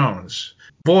Mick Jones.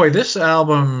 Boy, this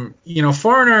album,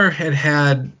 Foreigner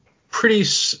had pretty,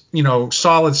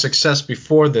 solid success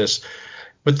before this,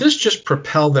 but this just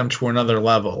propelled them to another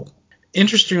level.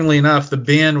 Interestingly enough, the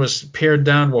band was pared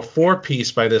down to a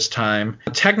 4-piece by this time.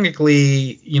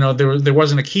 Technically, there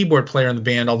wasn't a keyboard player in the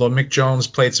band, although Mick Jones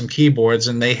played some keyboards,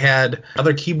 and they had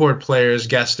other keyboard players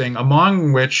guesting,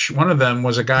 among which one of them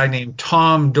was a guy named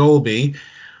Tom Dolby,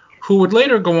 who would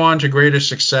later go on to greater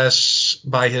success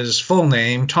by his full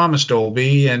name, Thomas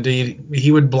Dolby, and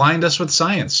he would blind us with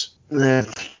science.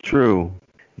 That's true.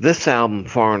 This album,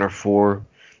 Foreigner 4,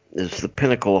 is the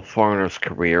pinnacle of Foreigner's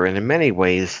career, and in many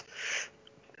ways,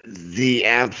 the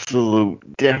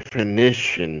absolute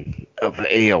definition of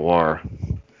AOR.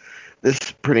 This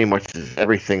pretty much is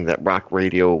everything that rock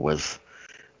radio was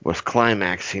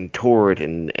climaxing toward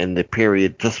in the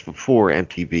period just before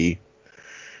MTV.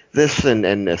 This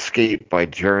and Escape by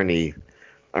Journey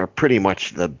are pretty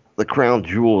much the crown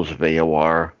jewels of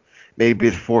AOR. Maybe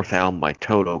the 4th album by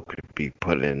Toto could be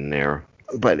put in there.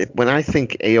 But when I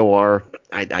think AOR,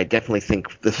 I definitely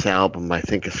think this album. I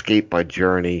think Escape by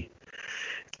Journey.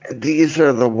 These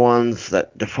are the ones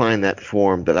that define that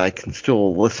form that I can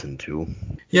still listen to.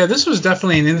 Yeah, this was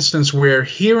definitely an instance where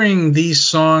hearing these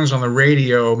songs on the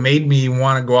radio made me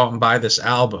want to go out and buy this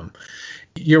album.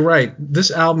 You're right.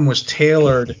 This album was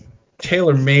tailor-made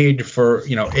for,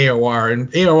 AOR.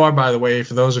 And AOR, by the way,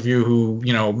 for those of you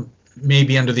who, may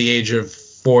be under the age of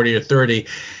 40 or 30,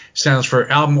 stands for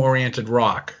album-oriented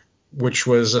rock, which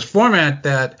was a format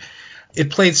that it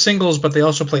played singles, but they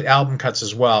also played album cuts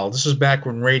as well. This was back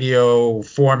when radio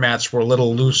formats were a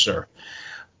little looser.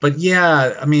 But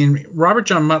yeah, I mean, Robert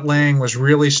John Mutt Lange was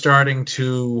really starting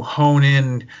to hone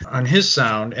in on his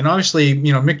sound. And obviously,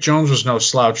 Mick Jones was no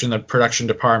slouch in the production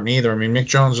department either. I mean, Mick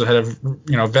Jones had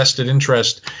a, vested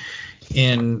interest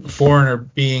in Foreigner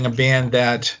being a band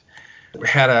that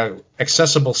had a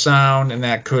accessible sound and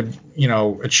that could,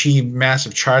 achieve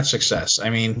massive chart success. I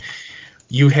mean,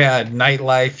 you had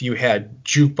Nightlife, you had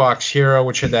Jukebox Hero,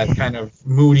 which had that kind of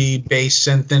moody bass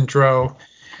synth intro.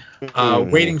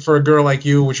 Waiting for a Girl Like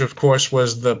You, which of course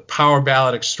was the power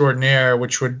ballad extraordinaire,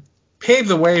 which would pave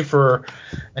the way for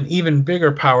an even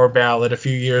bigger power ballad a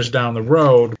few years down the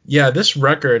road. Yeah, this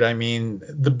record, I mean,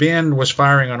 the band was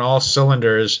firing on all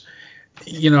cylinders.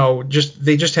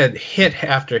 They just had hit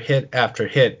after hit after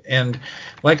hit. And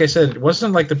like I said, it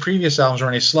wasn't like the previous albums were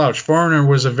any slouch. Foreigner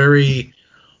was a very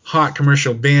hot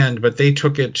commercial band, but they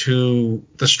took it to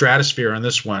the stratosphere on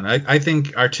this one. I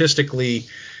think artistically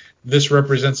this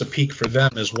represents a peak for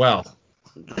them as well.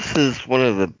 This is one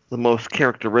of the most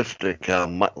characteristic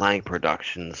Mutt Lange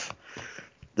productions.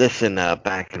 This and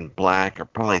Back in Black are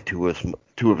probably two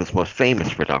of his most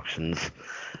famous productions.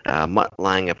 Mutt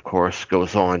Lange, of course,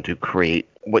 goes on to create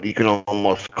what you can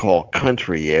almost call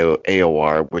country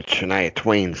AOR with Shania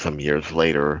Twain some years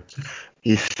later.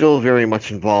 He's still very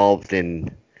much involved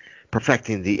in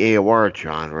perfecting the AOR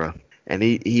genre, and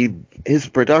his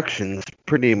productions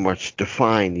pretty much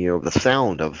define, the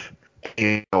sound of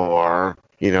AOR.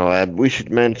 We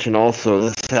should mention also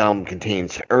this album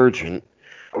contains Urgent,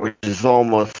 which is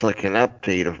almost like an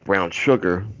update of Brown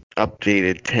Sugar,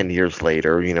 updated 10 years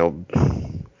later,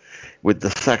 with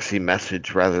the sexy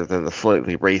message rather than the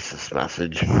slightly racist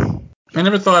message. I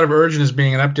never thought of Urgent as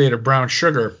being an update of Brown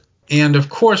Sugar. And of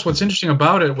course, what's interesting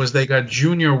about it was they got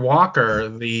Junior Walker,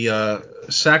 the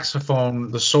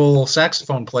soul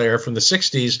saxophone player from the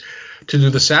 60s, to do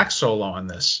the sax solo on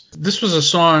this. This was a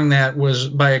song that was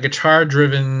by a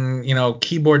guitar-driven,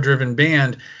 keyboard-driven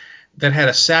band that had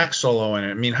a sax solo in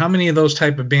it. I mean, how many of those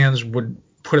type of bands would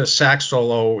put a sax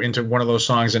solo into one of those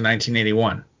songs in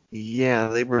 1981? Yeah,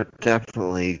 they were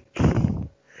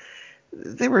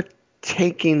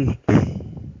taking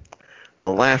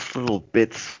the last little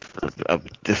bits of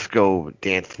disco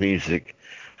dance music,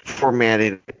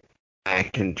 formatted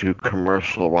back into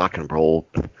commercial rock and roll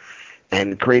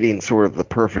and creating sort of the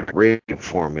perfect radio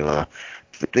formula.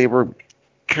 They were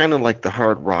kind of like the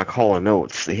hard rock Hall &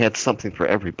 Oates. They had something for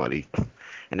everybody,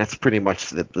 and that's pretty much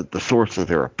the source of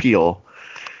their appeal.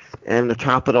 And to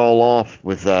top it all off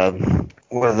with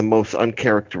one of the most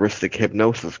uncharacteristic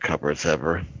Hypnosis covers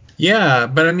ever. Yeah,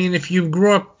 but I mean, if you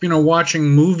grew up, watching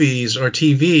movies or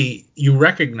TV, you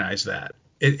recognize that.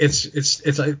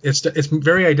 It's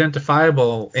very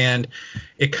identifiable, and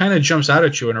it kind of jumps out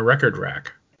at you in a record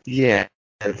rack. Yeah,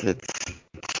 it's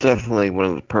definitely one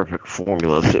of the perfect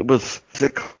formulas. It was the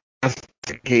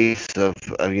classic case of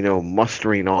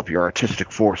mustering all of your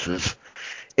artistic forces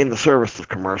in the service of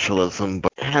commercialism,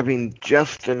 but having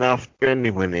just enough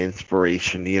genuine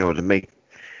inspiration, to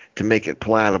make it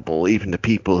palatable even to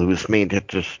people whose main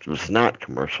interest was not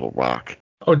commercial rock.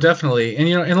 Oh, definitely.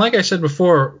 And like I said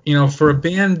before, for a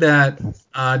band that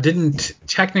didn't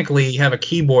technically have a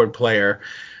keyboard player,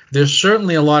 there's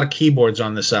certainly a lot of keyboards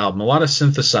on this album, a lot of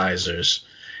synthesizers.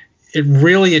 It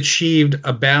really achieved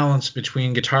a balance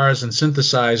between guitars and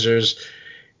synthesizers.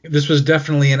 This was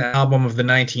definitely an album of the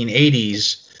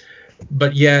 1980s,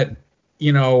 but yet,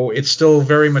 it's still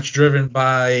very much driven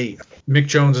by Mick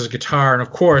Jones's guitar. And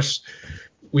of course,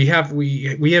 we haven't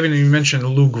even mentioned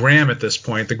Lou Gramm at this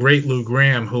point, the great Lou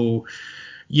Gramm, who,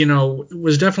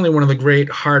 was definitely one of the great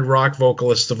hard rock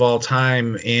vocalists of all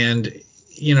time. And,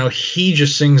 he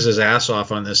just sings his ass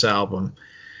off on this album.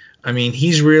 I mean,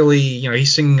 he's really,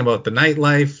 he's singing about the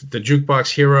nightlife, the Jukebox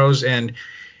Heroes, and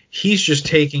he's just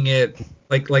taking it,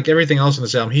 like everything else in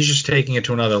this album, he's just taking it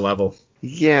to another level.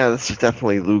 Yeah, this is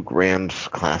definitely Lou Gramm's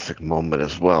classic moment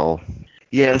as well.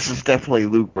 Yeah, this is definitely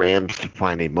Lou Gramm's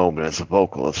defining moment as a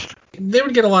vocalist. They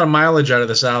would get a lot of mileage out of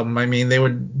this album. I mean, they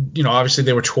would, obviously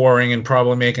they were touring and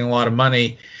probably making a lot of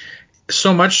money.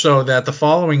 So much so that the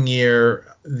following year,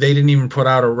 they didn't even put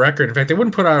out a record. In fact, they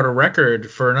wouldn't put out a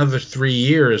record for another 3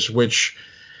 years, which,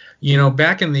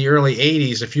 back in the early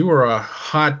 80s, if you were a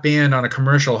hot band on a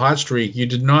commercial hot streak, you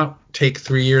did not take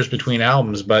 3 years between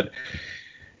albums. But,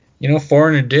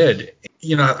 Foreigner did.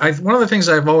 One of the things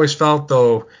I've always felt,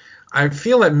 though, I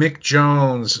feel that Mick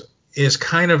Jones is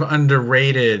kind of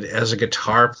underrated as a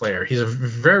guitar player. He's a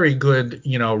very good,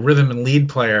 rhythm and lead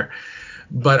player,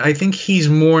 but I think he's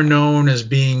more known as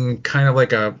being kind of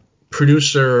like a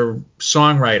producer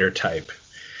songwriter type.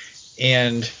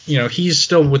 And, he's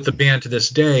still with the band to this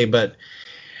day, but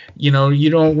you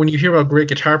don't, when you hear about great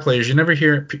guitar players, you never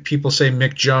hear people say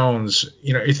Mick Jones,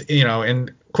 and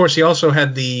of course he also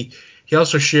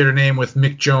shared a name with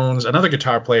Mick Jones, another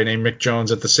guitar player named Mick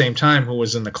Jones at the same time, who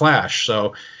was in the Clash.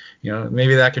 So,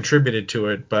 maybe that contributed to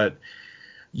it. But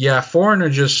yeah, Foreigner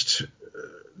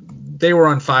they were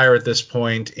on fire at this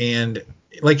point. And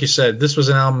like you said, this was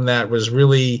an album that was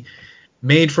really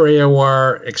made for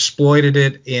AOR, exploited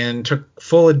it, and took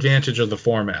full advantage of the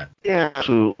format. Yeah,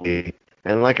 absolutely.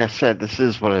 And like I said, this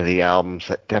is one of the albums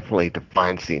that definitely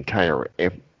defines the entire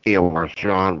AOR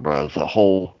genre as a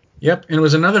whole. Yep, and it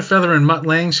was another feather in Mutt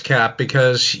Lange's cap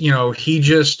because, he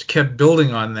just kept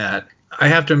building on that. I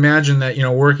have to imagine that,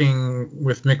 working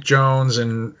with Mick Jones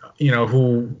and,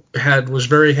 who had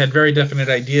very definite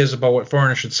ideas about what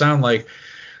Foreigner should sound like,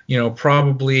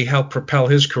 probably helped propel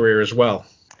his career as well.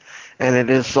 And it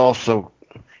is also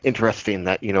interesting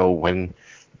that, when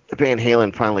Van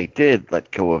Halen finally did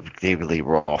let go of David Lee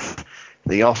Roth,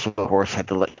 they also, of course, had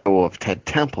to let go of Ted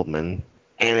Templeman.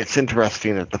 And it's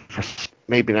interesting that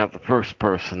maybe not the first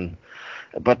person,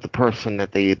 but the person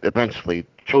that they eventually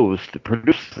chose to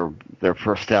produce their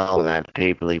first album, that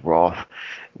David Lee Roth,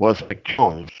 was Mick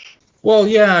Jones. Well,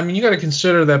 yeah, I mean, you got to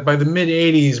consider that by the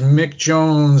mid-'80s, Mick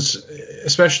Jones,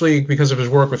 especially because of his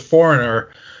work with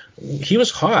Foreigner, he was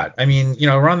hot. I mean,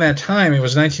 around that time, it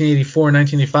was 1984,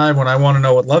 1985 when I Want to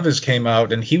Know What Love Is came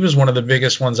out, and he was one of the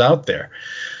biggest ones out there.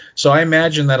 So I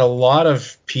imagine that a lot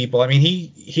of people, I mean,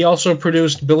 he also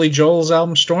produced Billy Joel's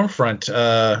album Stormfront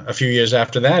a few years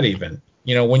after that even.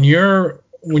 When you're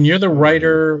the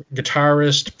writer,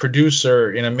 guitarist,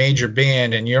 producer in a major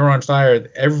band and you're on fire,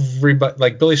 everybody,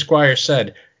 like Billy Squier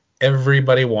said,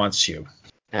 everybody wants you.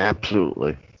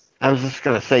 Absolutely. I was just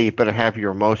going to say, you better have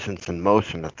your emotions in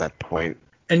motion at that point.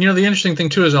 And the interesting thing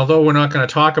too is, although we're not going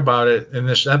to talk about it in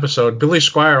this episode, Billy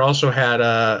Squier also had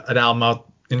an album out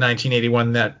in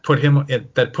 1981 that put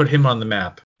him on the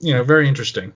map. Very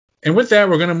interesting. And with that,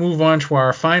 we're going to move on to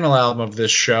our final album of this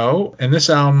show, and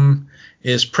this album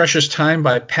is Precious Time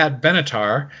by Pat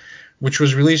Benatar, which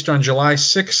was released on July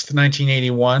 6th,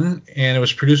 1981, and it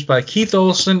was produced by Keith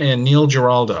Olsen and Neil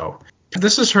Giraldo.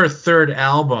 This is her third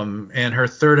album, and her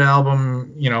third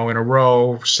album, in a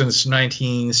row since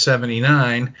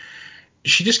 1979.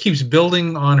 she just keeps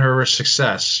building on her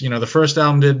success. The first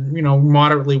album did,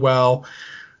 moderately well.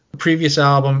 The previous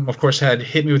album, of course, had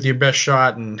Hit Me With Your Best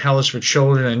Shot and Hell Is for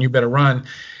Children and You Better Run.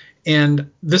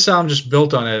 And this album just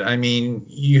built on it. I mean,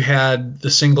 you had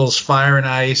the singles Fire and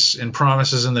Ice and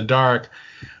Promises in the Dark,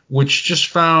 which just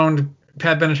found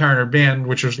Pat Benatar and her band,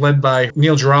 which was led by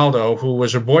Neil Giraldo, who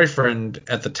was her boyfriend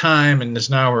at the time and is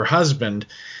now her husband.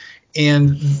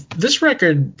 And this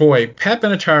record, boy, Pat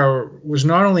Benatar was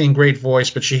not only in great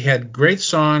voice, but she had great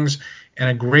songs and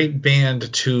a great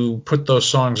band to put those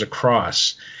songs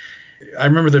across. I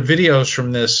remember the videos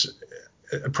from this,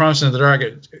 Promising in the Dark.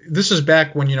 This is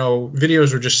back when,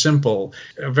 videos were just simple.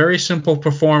 A very simple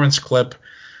performance clip.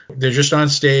 They're just on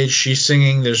stage. She's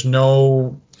singing. There's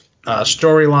no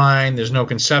storyline. There's no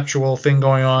conceptual thing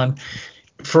going on.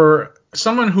 For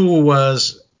someone who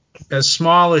was as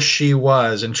small as she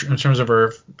was in terms of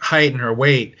her height and her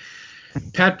weight,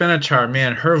 Pat Benatar,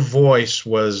 man, her voice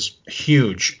was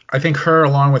huge. I think her,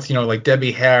 along with, like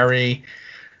Debbie Harry,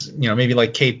 maybe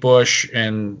like Kate Bush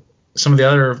and some of the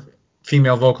other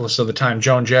female vocalists of the time,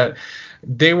 Joan Jett,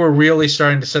 they were really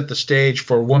starting to set the stage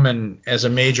for women as a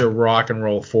major rock and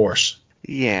roll force.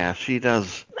 Yeah, she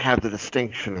does have the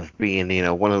distinction of being,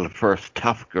 one of the first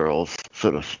tough girls,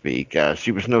 so to speak.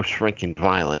 She was no shrinking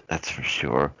violet, that's for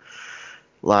sure.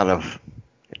 A lot of,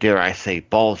 dare I say,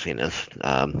 ballsiness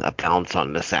abounds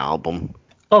on this album.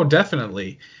 Oh,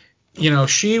 definitely.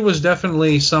 She was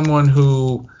definitely someone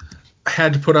who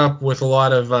had to put up with a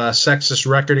lot of sexist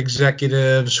record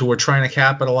executives who were trying to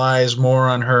capitalize more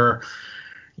on her,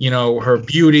 her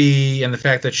beauty and the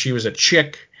fact that she was a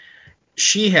chick.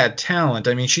 She had talent.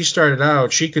 I mean, she started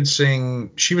out, she could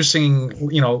sing, she was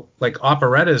singing, like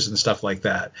operettas and stuff like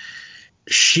that.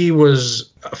 She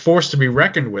was a force to be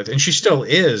reckoned with, and she still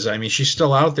is. I mean, she's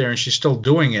still out there and she's still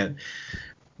doing it.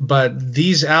 But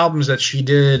these albums that she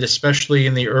did, especially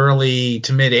in the early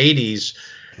to mid 80s,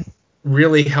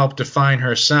 really helped define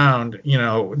her sound.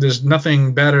 There's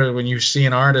nothing better when you see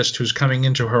an artist who's coming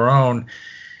into her own.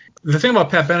 The thing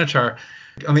about Pat Benatar,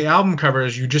 on the album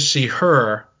covers, you just see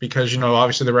her because,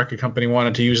 obviously the record company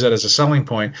wanted to use that as a selling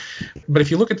point. But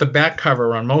if you look at the back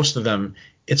cover on most of them,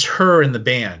 it's her in the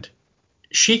band.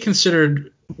 She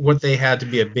considered what they had to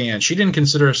be a band. She didn't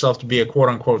consider herself to be a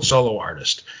quote-unquote solo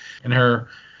artist. And her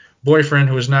boyfriend,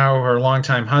 who is now her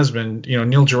longtime husband,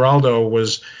 Neil Giraldo,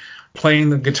 was playing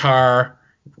the guitar,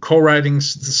 co-writing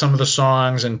some of the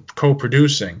songs, and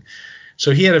co-producing.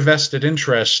 So he had a vested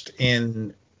interest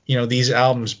in, these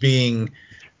albums being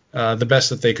the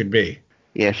best that they could be.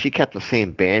 Yeah, she kept the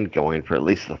same band going for at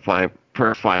least the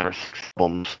first 5 or 6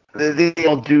 albums. They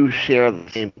all do share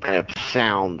the same kind of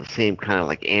sound, the same kind of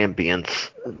like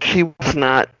ambience. She was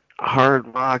not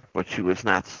hard rock, but she was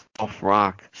not soft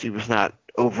rock. She was not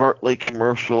overtly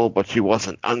commercial, but she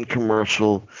wasn't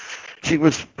uncommercial. She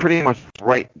was pretty much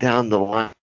right down the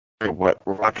line of what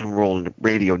rock and roll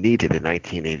radio needed in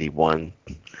 1981.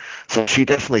 So she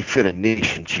definitely fit a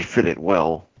niche, and she fit it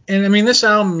well. And I mean, this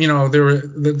album,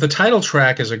 the title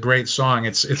track is a great song.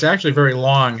 It's actually very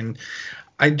long, and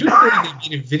I do think they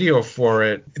made a video for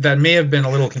it that may have been a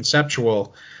little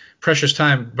conceptual, Precious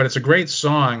Time, but it's a great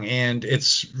song, and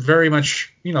it's very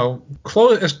much,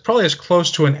 probably as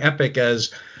close to an epic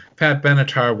as Pat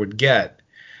Benatar would get.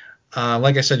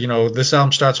 Like I said, this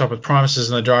album starts off with Promises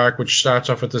in the Dark, which starts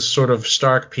off with this sort of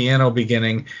stark piano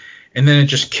beginning, and then it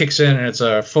just kicks in and it's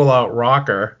a full-out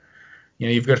rocker.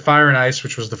 You've got Fire and Ice,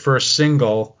 which was the first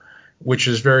single, which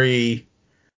is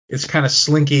it's kind of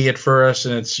slinky at first,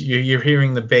 and you're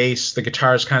hearing the bass, the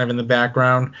guitar's kind of in the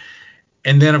background,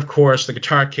 and then of course the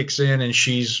guitar kicks in and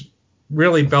she's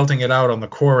really belting it out on the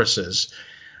choruses.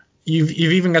 You've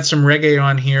even got some reggae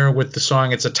on here with the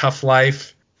song "It's a Tough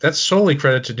Life." That's solely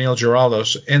credit to Neil Giraldo.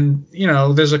 And,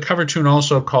 there's a cover tune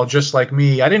also called Just Like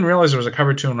Me. I didn't realize it was a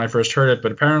cover tune when I first heard it,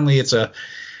 but apparently it's a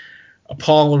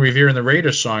Paul Revere and the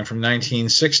Raiders song from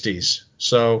 1960s.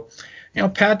 So,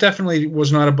 Pat definitely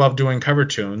was not above doing cover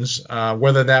tunes,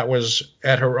 whether that was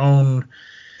at her own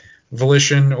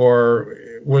volition or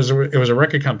it was a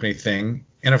record company thing.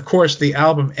 And, of course, the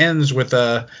album ends with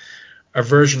a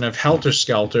version of Helter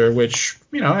Skelter, which,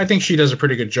 I think she does a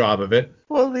pretty good job of it.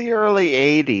 Well, the early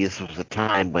 80s was a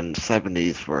time when the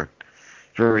 70s were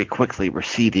very quickly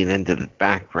receding into the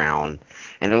background,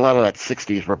 and a lot of that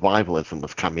 60s revivalism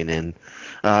was coming in.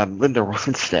 Linda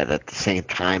Ronstadt at the same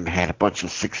time had a bunch of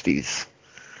 60s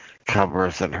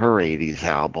covers in her 80s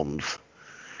albums.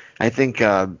 I think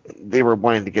they were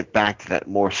wanting to get back to that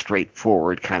more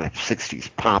straightforward kind of 60s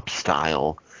pop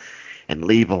style and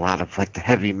leave a lot of like the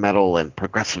heavy metal and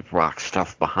progressive rock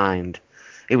stuff behind.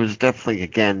 It was definitely,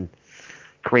 again,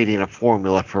 creating a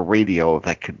formula for radio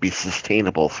that could be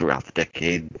sustainable throughout the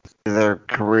decade. Their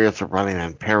careers are running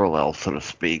in parallel, so to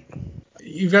speak.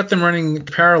 You've got them running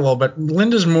parallel, but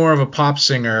Linda's more of a pop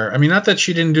singer. I mean, not that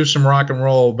she didn't do some rock and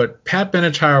roll, but Pat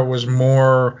Benatar was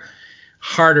more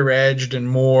harder edged and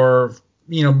more,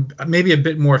 maybe a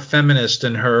bit more feminist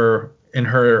in her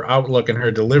outlook and her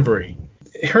delivery.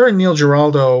 Her and Neil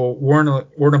Giraldo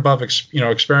weren't above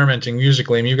experimenting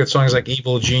musically. I mean, you've got songs like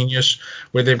Evil Genius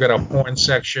where they've got a horn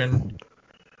section,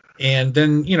 and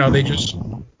then they just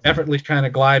effortlessly kind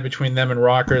of glide between them and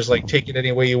rockers like Take It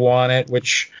Any Way You Want It,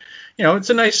 which it's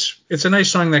a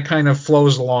nice song that kind of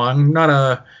flows along. Not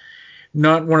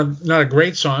a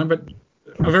great song, but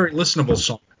a very listenable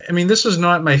song. I mean, this is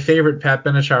not my favorite Pat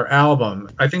Benatar album.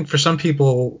 I think for some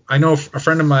people, I know a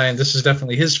friend of mine, this is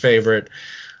definitely his favorite,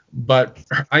 but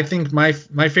I think my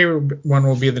favorite one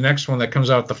will be the next one that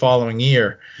comes out the following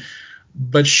year.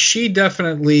 But she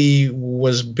definitely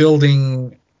was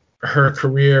building her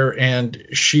career, and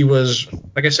she was,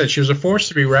 like I said, she was a force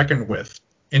to be reckoned with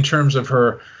in terms of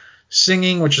her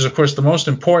singing, which is, of course, the most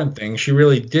important thing. She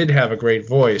really did have a great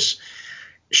voice.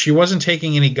 She wasn't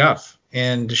taking any guff,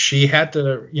 and she had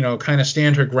to, kind of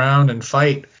stand her ground and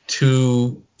fight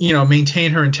to,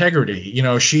 maintain her integrity.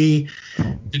 She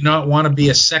did not want to be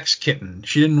a sex kitten.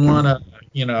 She didn't want to,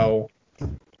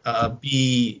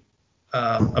 be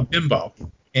a bimbo.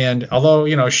 And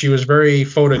although, she was very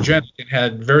photogenic and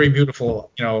had very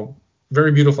beautiful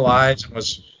eyes and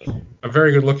was a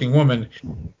very good looking woman,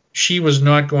 she was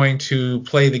not going to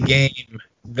play the game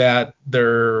that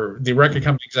the record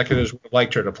company executives would have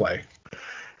liked her to play.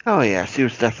 Oh yeah, she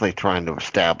was definitely trying to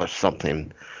establish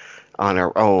something on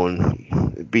her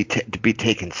own, to be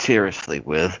taken seriously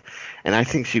with, and I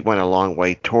think she went a long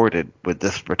way toward it with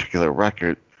this particular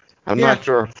record. I'm not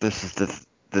sure if this is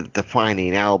the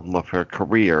defining album of her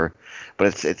career,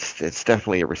 but it's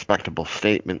definitely a respectable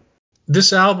statement.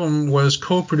 This album was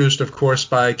co-produced, of course,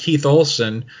 by Keith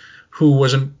Olsen, who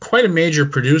was quite a major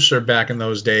producer back in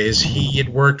those days. He had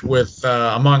worked with,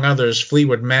 among others,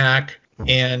 Fleetwood Mac,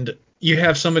 and you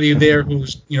have somebody there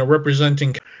who's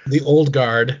representing the old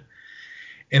guard,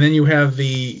 and then you have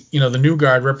the new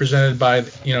guard represented by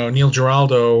Neil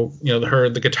Giraldo,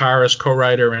 the guitarist,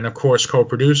 co-writer, and of course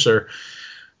co-producer.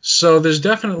 So there's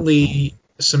definitely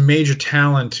some major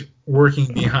talent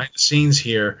working behind the scenes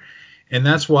here, and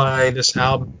that's why this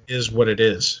album is what it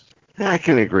is. I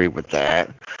can agree with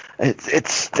that.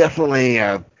 It's definitely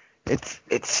it's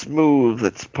smooth,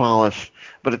 it's polished,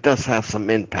 but it does have some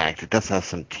impact. It does have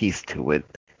some teeth to it.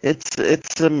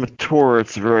 It's a mature,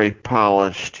 it's very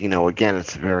polished. Again,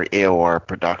 it's a very AOR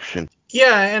production.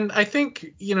 Yeah, and I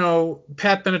think,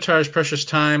 Pat Benatar's Precious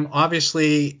Time,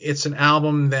 obviously it's an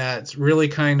album that's really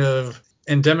kind of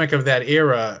endemic of that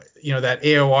era, that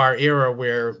AOR era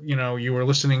where, you were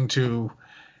listening to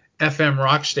FM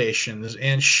rock stations,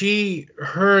 and she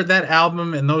heard that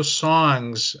album and those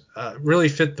songs really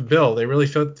fit the bill. They really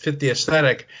fit the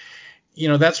aesthetic.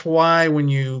 That's why when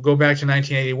you go back to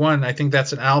 1981, I think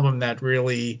that's an album that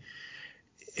really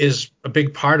is a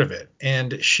big part of it.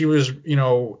 And she was,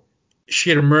 she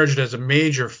had emerged as a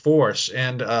major force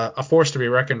and a force to be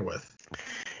reckoned with.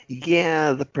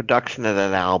 Yeah, the production of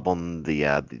that album,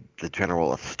 the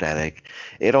general aesthetic,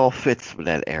 it all fits with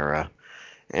that era,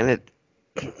 and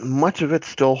much of it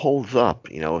still holds up.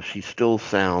 She still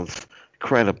sounds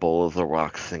credible as a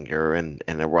rock singer and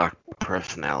a rock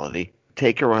personality.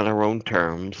 Take her on her own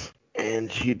terms,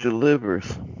 and she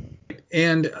delivers.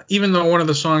 And even though one of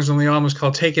the songs on the album is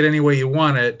called Take It Any Way You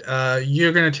Want It,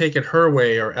 you're going to take it her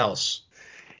way or else.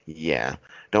 Yeah,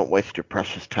 don't waste your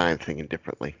precious time thinking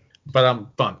differently. But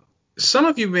some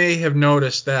of you may have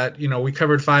noticed that, we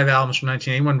covered 5 albums from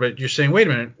 1981, but you're saying, wait a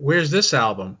minute, where's this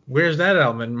album? Where's that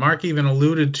album? And Mark even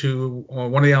alluded to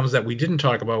one of the albums that we didn't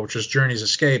talk about, which was Journey's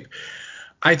Escape.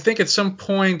 I think at some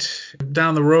point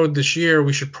down the road this year,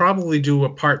 we should probably do a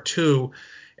part 2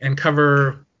 and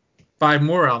cover 5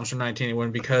 more albums from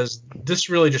 1981, because this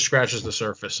really just scratches the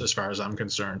surface as far as I'm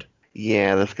concerned.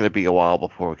 Yeah, there's going to be a while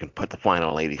before we can put the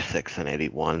final 86 and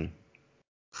 81.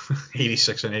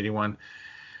 86 and 81.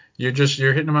 You're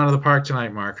hitting them out of the park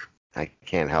tonight, Mark. I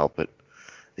can't help it.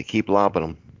 They keep lobbing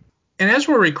them. And as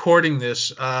we're recording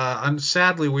this,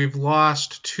 sadly we've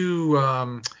lost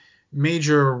 2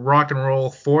 major rock and roll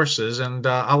forces, and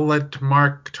I'll let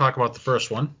Mark talk about the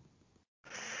first one.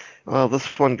 Well,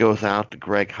 this one goes out to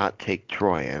Greg Hot Take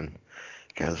Troyan,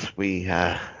 because we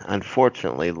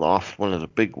unfortunately lost one of the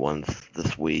big ones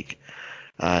this week.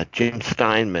 Jim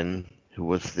Steinman, who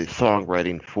was the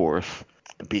songwriting force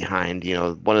behind,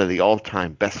 one of the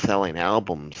all-time best-selling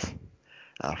albums,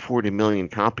 40 million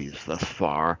copies thus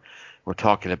far, We're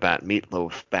talking about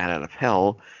Meatloaf's Bat Out of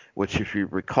Hell, which, if you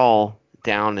recall,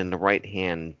 down in the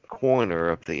right-hand corner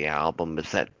of the album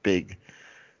is that big,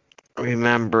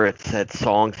 remember it said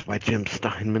songs by Jim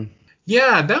Steinman?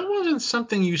 Yeah, that wasn't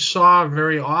something you saw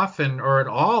very often or at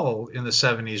all in the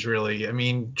 70s, really. I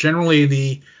mean, generally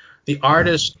the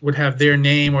artist would have their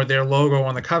name or their logo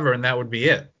on the cover, and that would be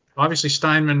it. Obviously,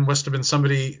 Steinman must have been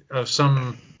somebody of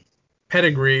some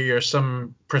pedigree or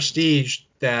some prestige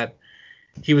that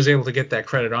he was able to get that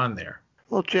credit on there.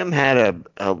 Well, Jim had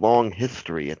a long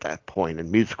history at that point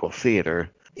in musical theater,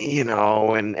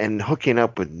 and hooking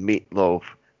up with Meatloaf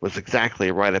was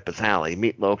exactly right up his alley.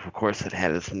 Meatloaf, of course,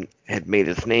 had made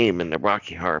his name in the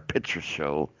Rocky Horror Picture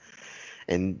Show,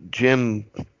 and Jim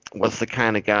was the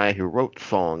kind of guy who wrote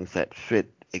songs that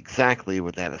fit exactly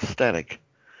with that aesthetic.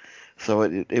 So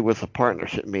it was a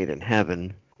partnership made in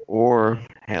heaven or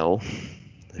hell,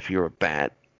 if you're a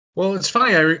bat. Well, it's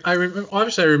funny.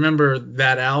 Obviously I remember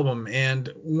that album,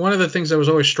 and one of the things that was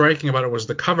always striking about it was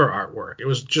the cover artwork. It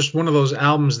was just one of those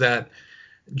albums that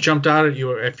jumped out at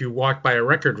you if you walked by a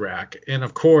record rack. And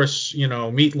of course,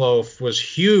 Meatloaf was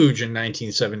huge in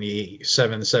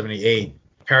 1977, 78.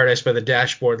 Paradise by the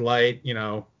Dashboard Light,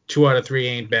 2 out of 3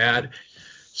 ain't bad.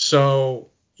 So,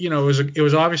 it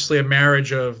was obviously a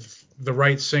marriage of the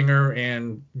right singer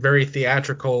and very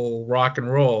theatrical rock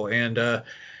and roll. And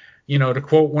to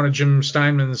quote one of Jim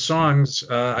Steinman's songs,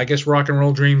 I guess rock and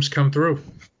roll dreams come through.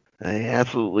 I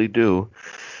absolutely do.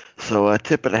 So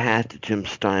tip of the hat to Jim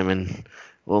Steinman.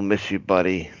 We'll miss you,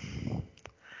 buddy.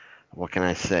 What can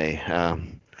I say?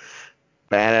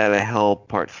 Bad Out of Hell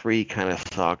Part 3 kind of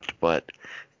sucked, but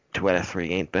 2 out of 3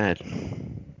 ain't bad.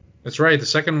 That's right. The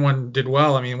second one did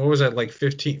well. I mean, what was that, like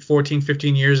 14,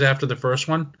 15 years after the first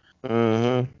one?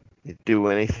 Mm-hmm. You do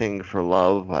anything for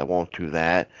love, I won't do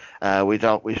that. We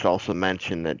should also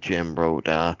mention that Jim wrote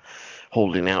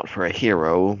Holding Out for a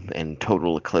Hero and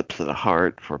Total Eclipse of the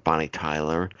Heart for Bonnie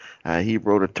Tyler. He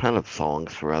wrote a ton of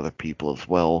songs for other people as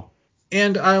well.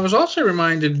 And I was also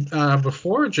reminded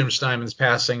before Jim Steinman's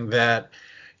passing that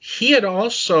he had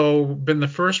also been the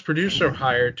first producer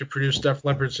hired to produce Def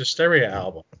Leppard's Hysteria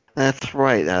album. That's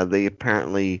right. They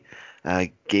apparently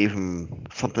gave him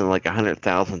something like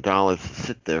 $100,000 to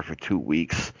sit there for 2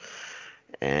 weeks,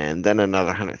 and then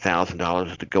another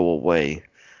 $100,000 to go away.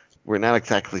 We're not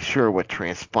exactly sure what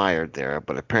transpired there,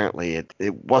 but apparently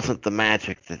it wasn't the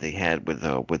magic that they had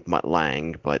with Mutt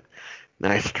Lange. But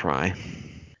nice try.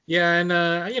 Yeah,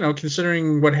 and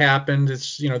considering what happened,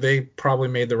 it's they probably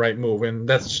made the right move, and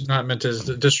that's not meant as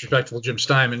disrespectful to Jim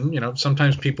Steinman.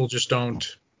 Sometimes people just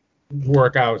don't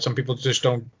work out. Some people just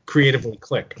don't creatively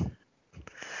click.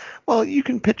 Well, you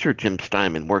can picture Jim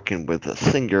Steinman working with a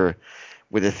singer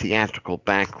with a theatrical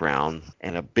background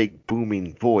and a big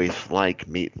booming voice like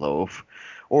Meatloaf,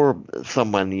 or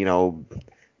someone,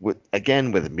 with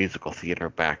a musical theater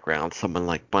background, someone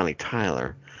like Bonnie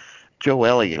Tyler. Joe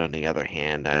Elliott, on the other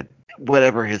hand,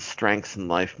 whatever his strengths in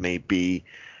life may be,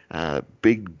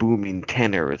 big booming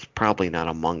tenor is probably not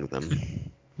among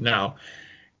them. No,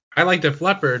 I like Def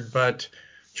Leppard, but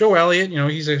Joe Elliott,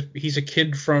 he's a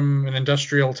kid from an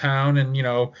industrial town, and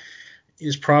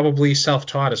is probably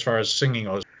self-taught as far as singing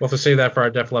goes. We'll have to say that for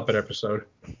our Def Leppard episode.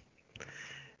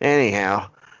 Anyhow,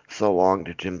 so long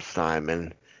to Jim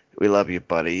Steinman. We love you,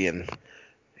 buddy, and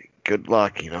good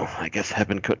luck. I guess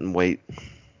heaven couldn't wait.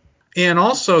 And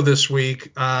also this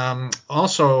week, we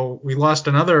lost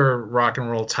another rock and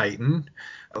roll titan,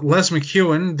 Les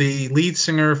McEwen, the lead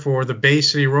singer for the Bay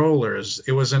City Rollers.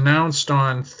 It was announced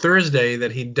on Thursday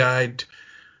that he died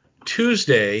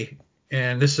Tuesday,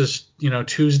 and this is,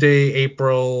 Tuesday,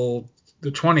 April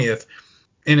the 20th,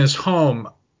 in his home.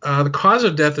 The cause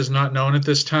of death is not known at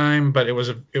this time, but it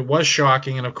was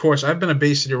shocking. And of course, I've been a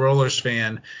Bay City Rollers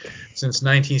fan since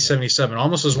 1977,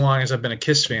 almost as long as I've been a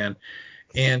Kiss fan.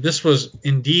 And this was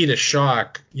indeed a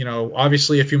shock.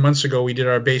 Obviously a few months ago we did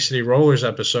our Bay City Rollers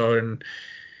episode, and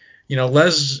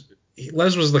Les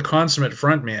was the consummate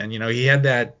frontman. He had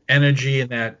that energy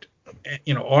and that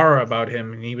aura about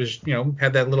him, and he was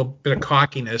had that little bit of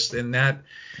cockiness, and that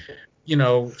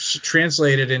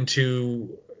translated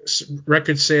into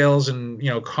record sales and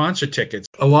concert tickets.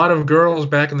 A lot of girls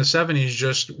back in the 70s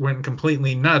just went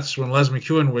completely nuts when Les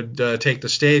McEwen would take the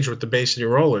stage with the Bay City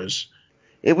Rollers.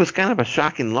 It was kind of a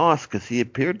shocking loss because he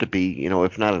appeared to be,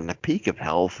 if not in the peak of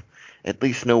health, at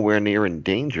least nowhere near in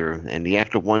danger. And you have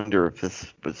to wonder if this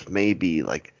was maybe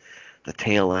like the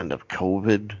tail end of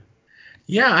COVID.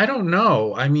 Yeah, I don't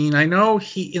know. I mean, I know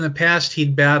in the past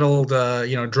he'd battled,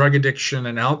 drug addiction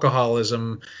and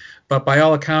alcoholism, but by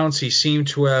all accounts he seemed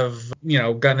to have,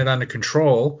 gotten it under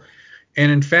control.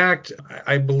 And in fact,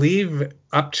 I believe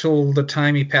up till the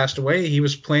time he passed away, he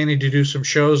was planning to do some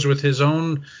shows with his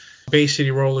own Bay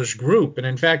City Rollers group. And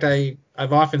in fact,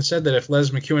 I've often said that if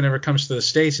Les McEwen ever comes to the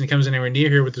States and he comes anywhere near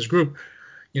here with his group,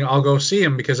 I'll go see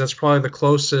him because that's probably the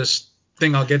closest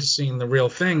thing I'll get to seeing the real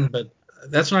thing. But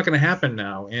that's not going to happen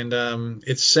now. And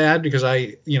it's sad because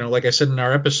like I said in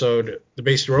our episode, the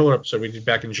Bay City Roller episode we did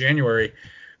back in January,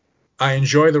 I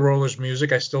enjoy the Rollers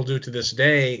music. I still do to this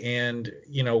day. And,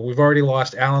 we've already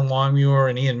lost Alan Longmuir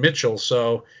and Ian Mitchell.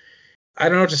 So I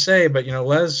don't know what to say, but,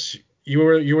 Les, you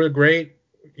were great.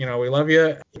 We love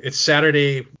you. It's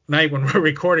Saturday night when we're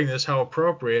recording this. How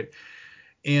appropriate.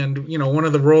 And, one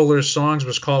of the Rollers songs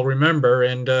was called Remember.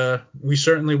 And we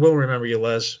certainly will remember you,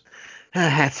 Les.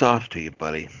 Hats off to you,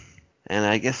 buddy. And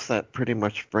I guess that pretty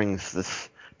much brings this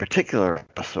particular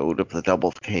episode of the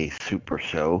Double K Super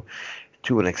Show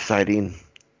to an exciting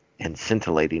and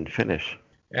scintillating finish.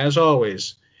 As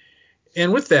always.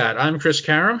 And with that, I'm Chris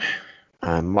Karam.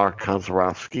 I'm Mark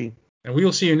Konzarowski. And we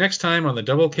will see you next time on the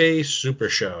Double K Super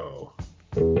Show.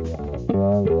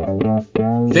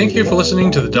 Thank you for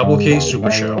listening to the Double K Super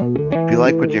Show. If you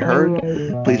like what you heard,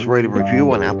 please rate a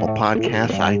review on Apple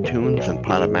Podcasts, iTunes, and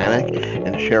Podomatic,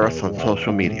 and share us on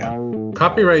social media.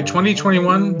 Copyright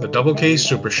 2021, the Double K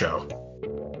Super Show.